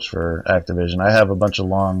high hopes for Activision. I have a bunch of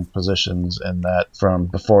long positions in that from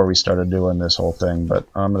before we started doing this whole thing, but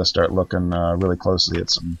I'm going to start looking really closely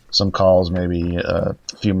at some calls maybe a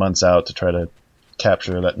few months out to try to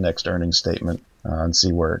capture that next earnings statement and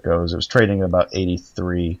see where it goes. It was trading at about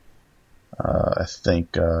 83, I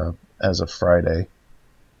think, as of Friday.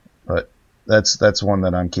 But that's one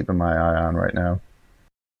that I'm keeping my eye on right now.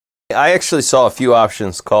 I actually saw a few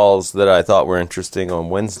options calls that I thought were interesting on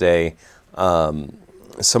Wednesday.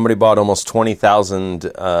 Somebody bought almost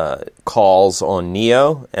 20,000 calls on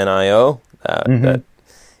NIO, N-I-O,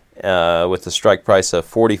 with the strike price of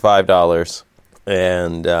 $45,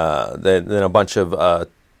 and then a bunch of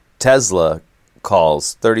Tesla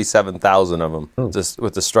calls, 37,000 of them, just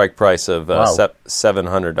with the strike price of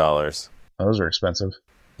 $700. Those are expensive.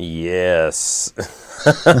 Yes.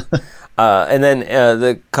 And then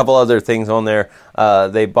the couple other things on there.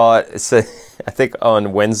 They bought, I think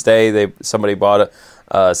on Wednesday, somebody bought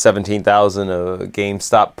 17,000 of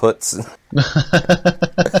GameStop puts.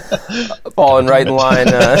 Falling right in line.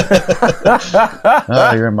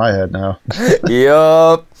 You're in my head now.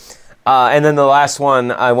 Yup. And then the last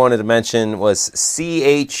one I wanted to mention was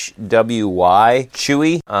CHWY,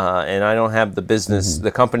 Chewy, and I don't have the business,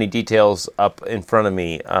 the company details up in front of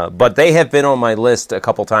me, but they have been on my list a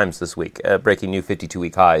couple times this week, breaking new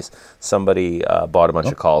 52-week highs. Somebody bought a bunch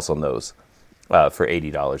of calls on those for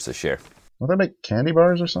 $80 a share. Will they make candy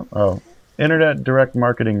bars or something? Oh, Internet Direct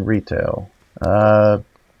Marketing Retail.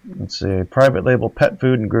 Let's see, private label pet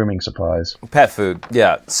food and grooming supplies. Pet food,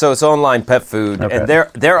 yeah. So it's online pet food, and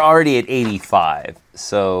they're already at 85.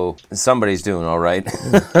 So somebody's doing all right.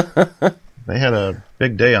 They had a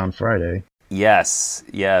big day on Friday. Yes,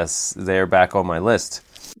 they're back on my list.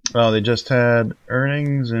 Well, they just had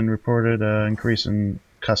earnings and reported an increase in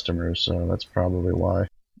customers, so that's probably why.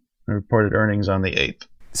 They reported earnings on the 8th.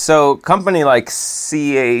 So company like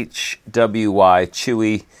CHWY,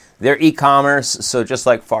 Chewy, they're e-commerce, so just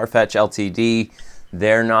like Farfetch Ltd.,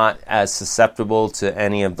 they're not as susceptible to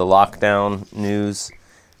any of the lockdown news.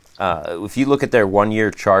 If you look at their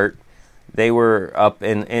one-year chart, they were up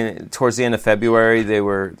in towards the end of February. They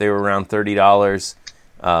were around $30.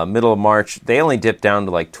 Middle of March, they only dipped down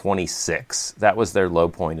to like 26. That was their low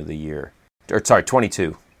point of the year.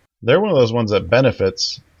 22. They're one of those ones that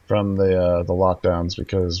benefits from the lockdowns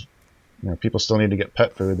because people still need to get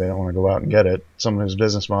pet food. They don't want to go out and get it. Someone whose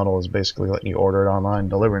business model is basically letting you order it online,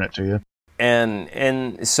 delivering it to you.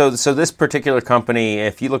 And so this particular company,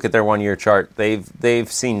 if you look at their one-year chart,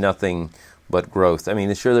 they've seen nothing but growth. I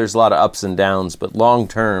mean, sure, there's a lot of ups and downs, but long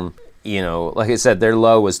term, like I said, their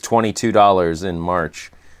low was $22 in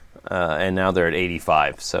March, and now they're at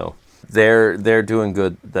 85. So they're doing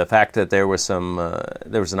good. The fact that there was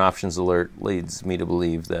an options alert leads me to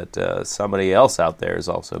believe that somebody else out there is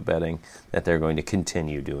also betting that they're going to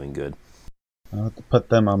continue doing good. I'll have to put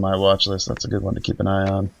them on my watch list. That's a good one to keep an eye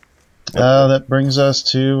on. That brings us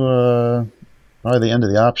to probably the end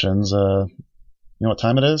of the options. You know what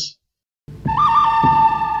time it is?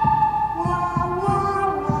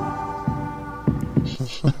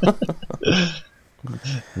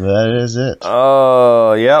 That is it.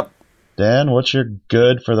 Oh, yep. Dan, what's your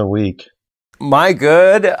good for the week? My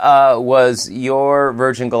good was your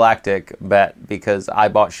Virgin Galactic bet because I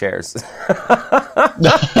bought shares.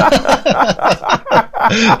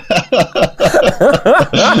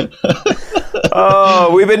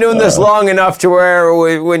 Oh, we've been doing this long enough to where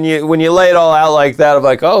when you lay it all out like that, I'm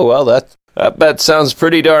like, oh well, that bet sounds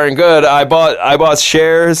pretty darn good. I bought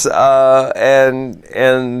shares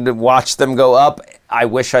and watched them go up. I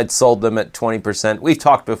wish I'd sold them at 20%. We've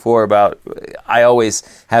talked before about, I always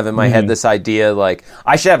have in my head this idea, like,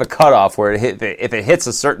 I should have a cutoff where if it hits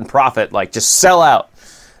a certain profit, like, just sell out.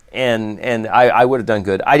 And I would have done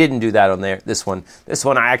good. I didn't do that on this one. This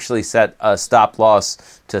one, I actually set a stop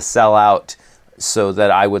loss to sell out so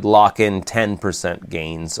that I would lock in 10%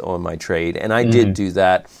 gains on my trade. And I did do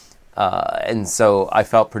that. And so I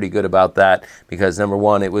felt pretty good about that because, number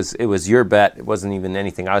one, it was your bet. It wasn't even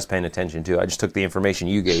anything I was paying attention to. I just took the information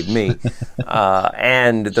you gave me.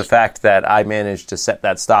 And the fact that I managed to set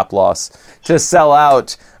that stop loss to sell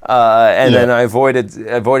out, then I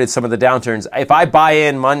avoided some of the downturns. If I buy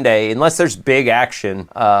in Monday, unless there's big action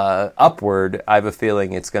upward, I have a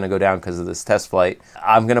feeling it's going to go down because of this test flight.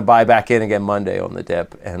 I'm going to buy back in again Monday on the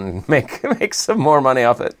dip and make some more money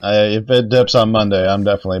off it. If it dips on Monday, I'm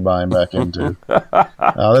definitely buying back into.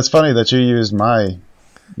 That's funny that you used my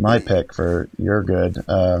pick for your good.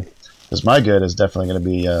 Because my good is definitely going to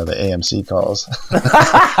be the AMC calls. And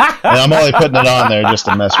I'm only putting it on there just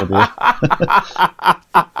to mess with you.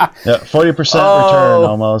 40% return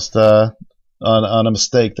almost on a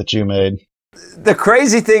mistake that you made. The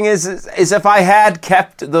crazy thing is if I had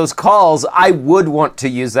kept those calls, I would want to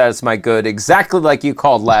use that as my good, exactly like you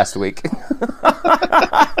called last week.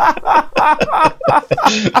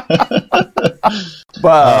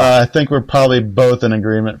 But I think we're probably both in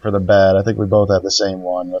agreement for the bad. I think we both have the same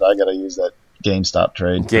one, but I got to use that GameStop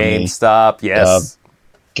trade. GameStop, yes.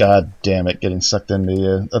 God damn it, getting sucked into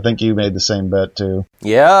you. I think you made the same bet too.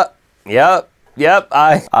 Yep. That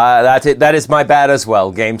is my bad as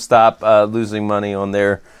well. GameStop losing money on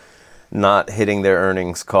their not hitting their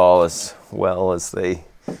earnings call as well as they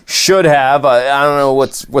should have. I don't know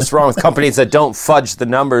what's wrong with companies that don't fudge the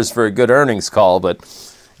numbers for a good earnings call, but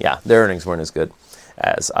yeah, their earnings weren't as good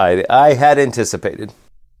as I had anticipated.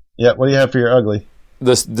 Yeah, what do you have for your ugly?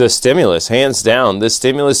 The stimulus, hands down. The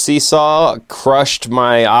stimulus seesaw crushed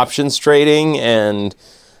my options trading, and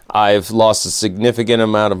I've lost a significant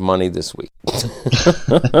amount of money this week.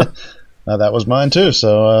 That was mine too,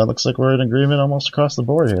 so looks like we're in agreement almost across the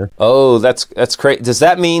board here. Oh, that's great. Does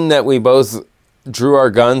that mean that we both drew our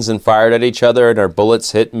guns and fired at each other and our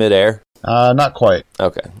bullets hit midair? Not quite.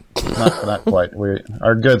 Okay. Not quite.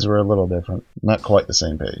 Our goods were a little different. Not quite the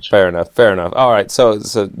same page. Fair enough. All right, so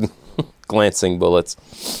glancing bullets.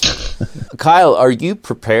 Kyle, are you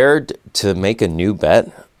prepared to make a new bet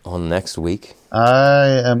on next week?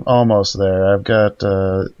 I am almost there. I've got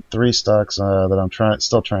 3 stocks that I'm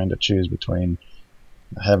still trying to choose between.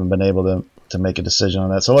 I haven't been able to make a decision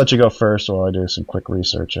on that. So I'll let you go first while I do some quick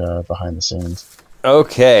research behind the scenes.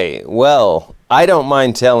 Okay, well, I don't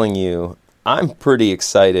mind telling you, I'm pretty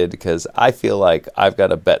excited because I feel like I've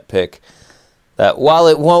got a bet pick that while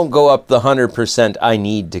it won't go up the 100% I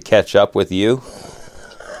need to catch up with you,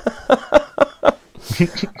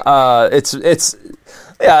 let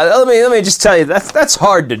me just tell you, that's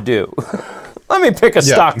hard to do. Let me pick a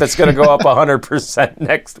stock that's going to go up 100%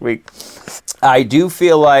 next week. I do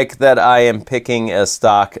feel like that I am picking a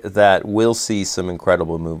stock that will see some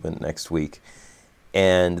incredible movement next week.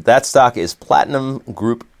 And that stock is Platinum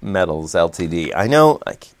Group Metals Ltd. I know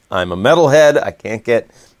I'm a metalhead. I can't get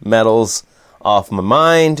metals off my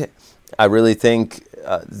mind. I really think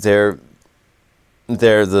they're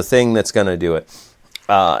the thing that's going to do it.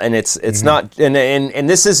 And it's not, and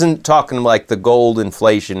this isn't talking like the gold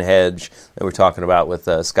inflation hedge that we're talking about with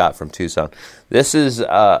Scott from Tucson. This is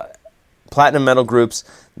Platinum Metal Groups.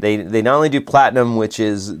 They not only do platinum, which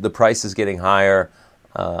is the price is getting higher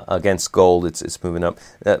against gold, it's moving up,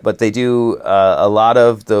 but they do a lot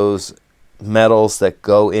of those metals that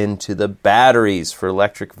go into the batteries for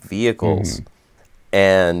electric vehicles,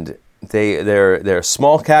 and they're a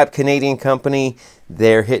small cap Canadian company.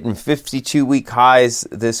 They're hitting 52-week highs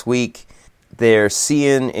this week. They're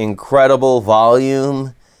seeing incredible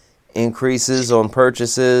volume increases on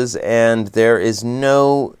purchases, and there is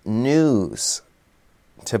no news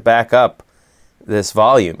to back up this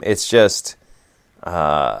volume. It's just,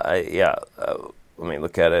 let me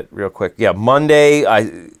look at it real quick. Yeah, Monday,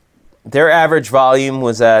 their average volume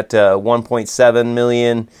was at 1.7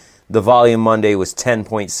 million. The volume Monday was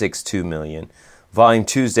 10.62 million. Volume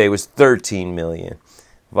Tuesday was 13 million.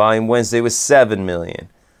 Volume Wednesday was 7 million.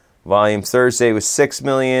 Volume Thursday was 6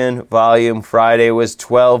 million. Volume Friday was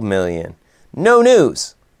 12 million. No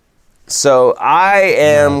news. So I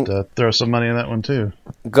am throw some money in that one too.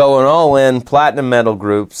 Going all in. Platinum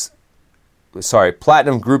Group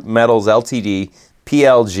Metals Ltd,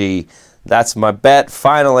 PLG. That's my bet.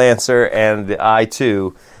 Final answer. And I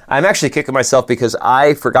too, I'm actually kicking myself because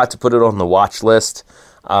I forgot to put it on the watch list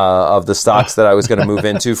of the stocks that I was going to move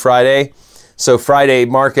into Friday. So Friday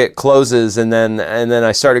market closes, and then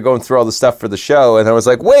I started going through all the stuff for the show, and I was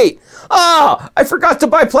like, wait, I forgot to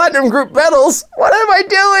buy Platinum Group Metals. What am I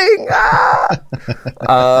doing?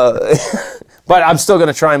 But I'm still going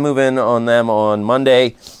to try and move in on them on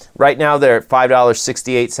Monday. Right now they're at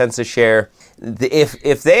 $5.68 a share.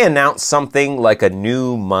 if they announce something like a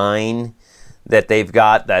new mine that they've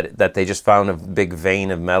got that they just found a big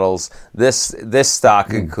vein of metals, this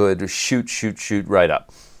stock could shoot right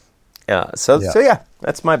up. So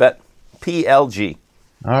that's my bet. PLG.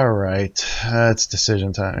 All right, it's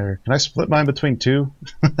decision time. Can I split mine between two?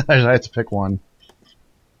 I have to pick one.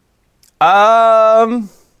 I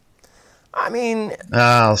mean,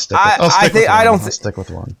 I'll stick. I'll stick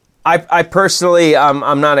with one. I personally,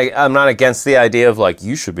 I'm not against the idea of like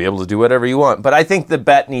you should be able to do whatever you want, but I think the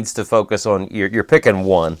bet needs to focus on you're picking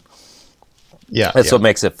one. Yeah, that's what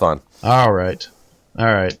makes it fun. All right.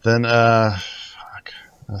 Then I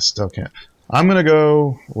still can't. I'm gonna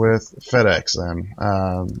go with FedEx then.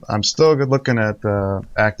 I'm still looking at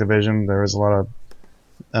Activision. There was a lot of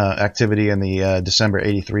activity in the December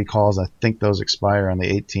 83 calls. I think those expire on the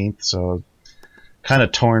 18th, so kind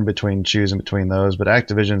of torn between choosing between those. But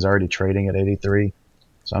Activision's already trading at 83,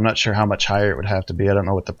 so I'm not sure how much higher it would have to be. I don't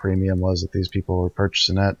know what the premium was that these people were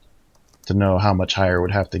purchasing at to know how much higher it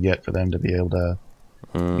would have to get for them to be able to,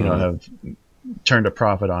 have turned a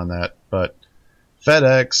profit on that. But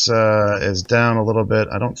FedEx is down a little bit.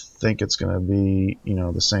 I don't think it's going to be,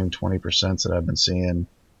 the same 20% that I've been seeing,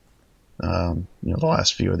 the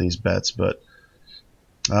last few of these bets. But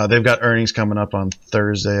they've got earnings coming up on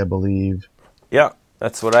Thursday, I believe. Yeah,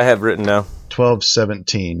 that's what I have written now.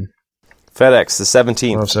 12/17. FedEx, the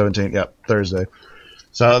 17th. 12/17. Yep, Thursday.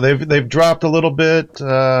 So they've dropped a little bit.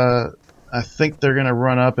 I think they're going to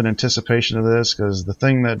run up in anticipation of this because the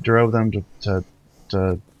thing that drove them to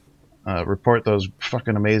report those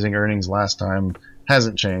fucking amazing earnings last time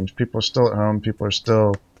hasn't changed. People are still at home. People are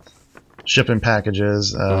still shipping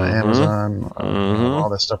packages. Amazon, all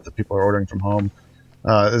the stuff that people are ordering from home.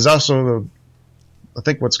 There's also, I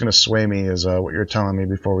think what's going to sway me is what you were telling me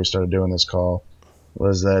before we started doing this call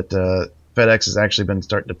was that FedEx has actually been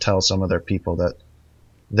starting to tell some of their people that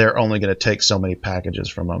they're only going to take so many packages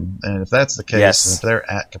from them. And if that's the case, and if they're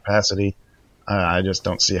at capacity, I just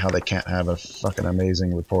don't see how they can't have a fucking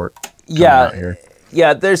amazing report coming out here.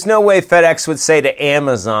 Yeah, there's no way FedEx would say to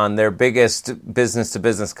Amazon, their biggest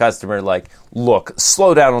business-to-business customer, like, look,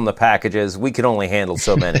 slow down on the packages. We can only handle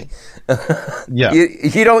so many. Yeah.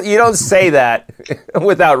 You don't say that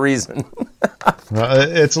without reason.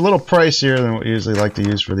 Well, it's a little pricier than what we usually like to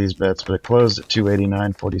use for these bets, but it closed at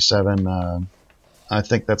 $289.47. I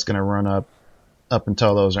think that's going to run up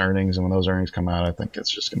until those earnings, and when those earnings come out, I think it's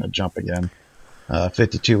just going to jump again.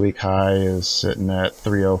 52-week high is sitting at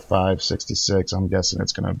 305.66. I'm guessing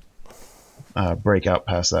it's going to break out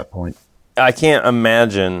past that point. I can't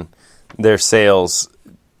imagine their sales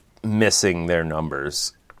missing their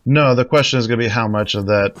numbers. No, the question is going to be how much of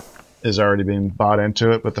that is already being bought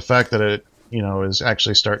into it. But the fact that it, is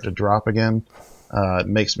actually starting to drop again,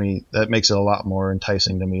 makes it a lot more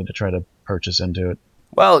enticing to me to try to purchase into it.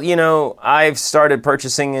 Well, I've started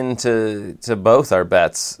purchasing into both our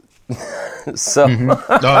bets. So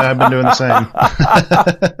I've been doing the same.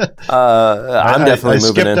 I'm definitely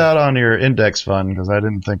moving in. I skipped out on your index fund because I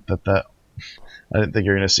didn't think I didn't think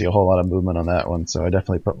you're going to see a whole lot of movement on that one. So I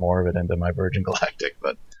definitely put more of it into my Virgin Galactic,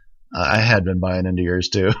 but I had been buying into yours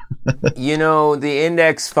too. The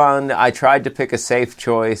index fund, I tried to pick a safe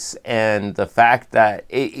choice, and the fact that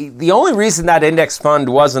the only reason that index fund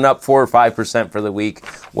wasn't up 4 or 5% for the week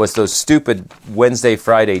was those stupid Wednesday,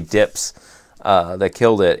 Friday dips. That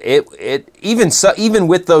killed it. It even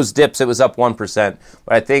with those dips, it was up 1%.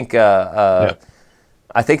 But I think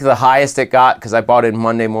I think the highest it got, because I bought it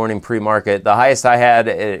Monday morning pre-market, the highest I had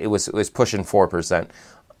it was pushing 4%.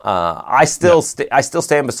 I still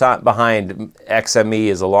stand behind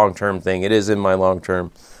XME as a long-term thing. It is in my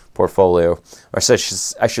long-term portfolio, or I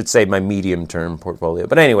should say my medium-term portfolio.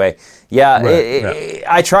 But anyway,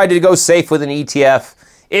 I tried to go safe with an ETF.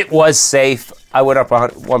 It was safe. I went up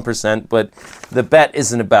 1%, but the bet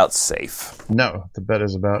isn't about safe. No, the bet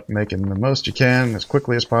is about making the most you can as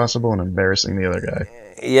quickly as possible and embarrassing the other guy.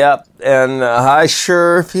 Yep, and I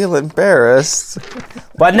sure feel embarrassed.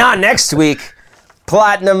 But not next week.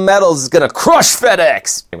 Platinum Metals is going to crush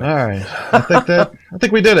FedEx. All right. I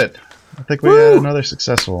think we did it. I think we had another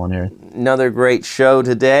successful one here. Another great show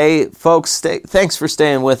today. Folks, thanks for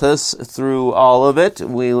staying with us through all of it.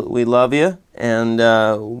 We love you, and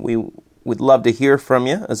we would love to hear from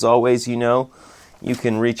you. As always, you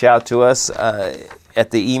can reach out to us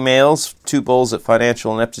at the emails,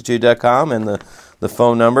 2bulls@financialineptitude.com, and the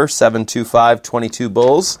phone number,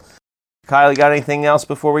 725-22-BULLS. Kyle, you got anything else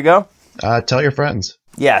before we go? Tell your friends.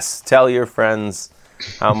 Yes, tell your friends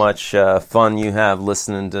how much fun you have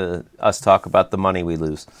listening to us talk about the money we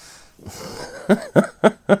lose.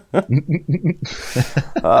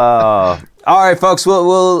 All right, folks.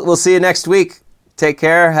 We'll see you next week. Take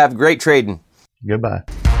care. Have great trading. Goodbye.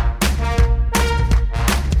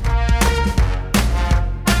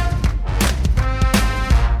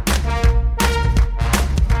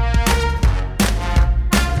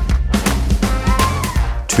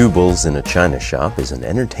 Two Bulls in a China Shop is an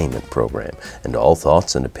entertainment program, and all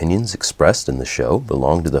thoughts and opinions expressed in the show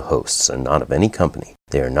belong to the hosts and not of any company.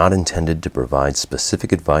 They are not intended to provide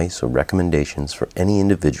specific advice or recommendations for any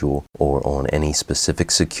individual or on any specific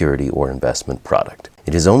security or investment product.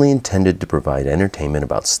 It is only intended to provide entertainment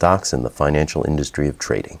about stocks and the financial industry of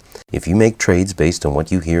trading. If you make trades based on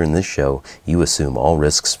what you hear in this show, you assume all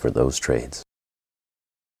risks for those trades.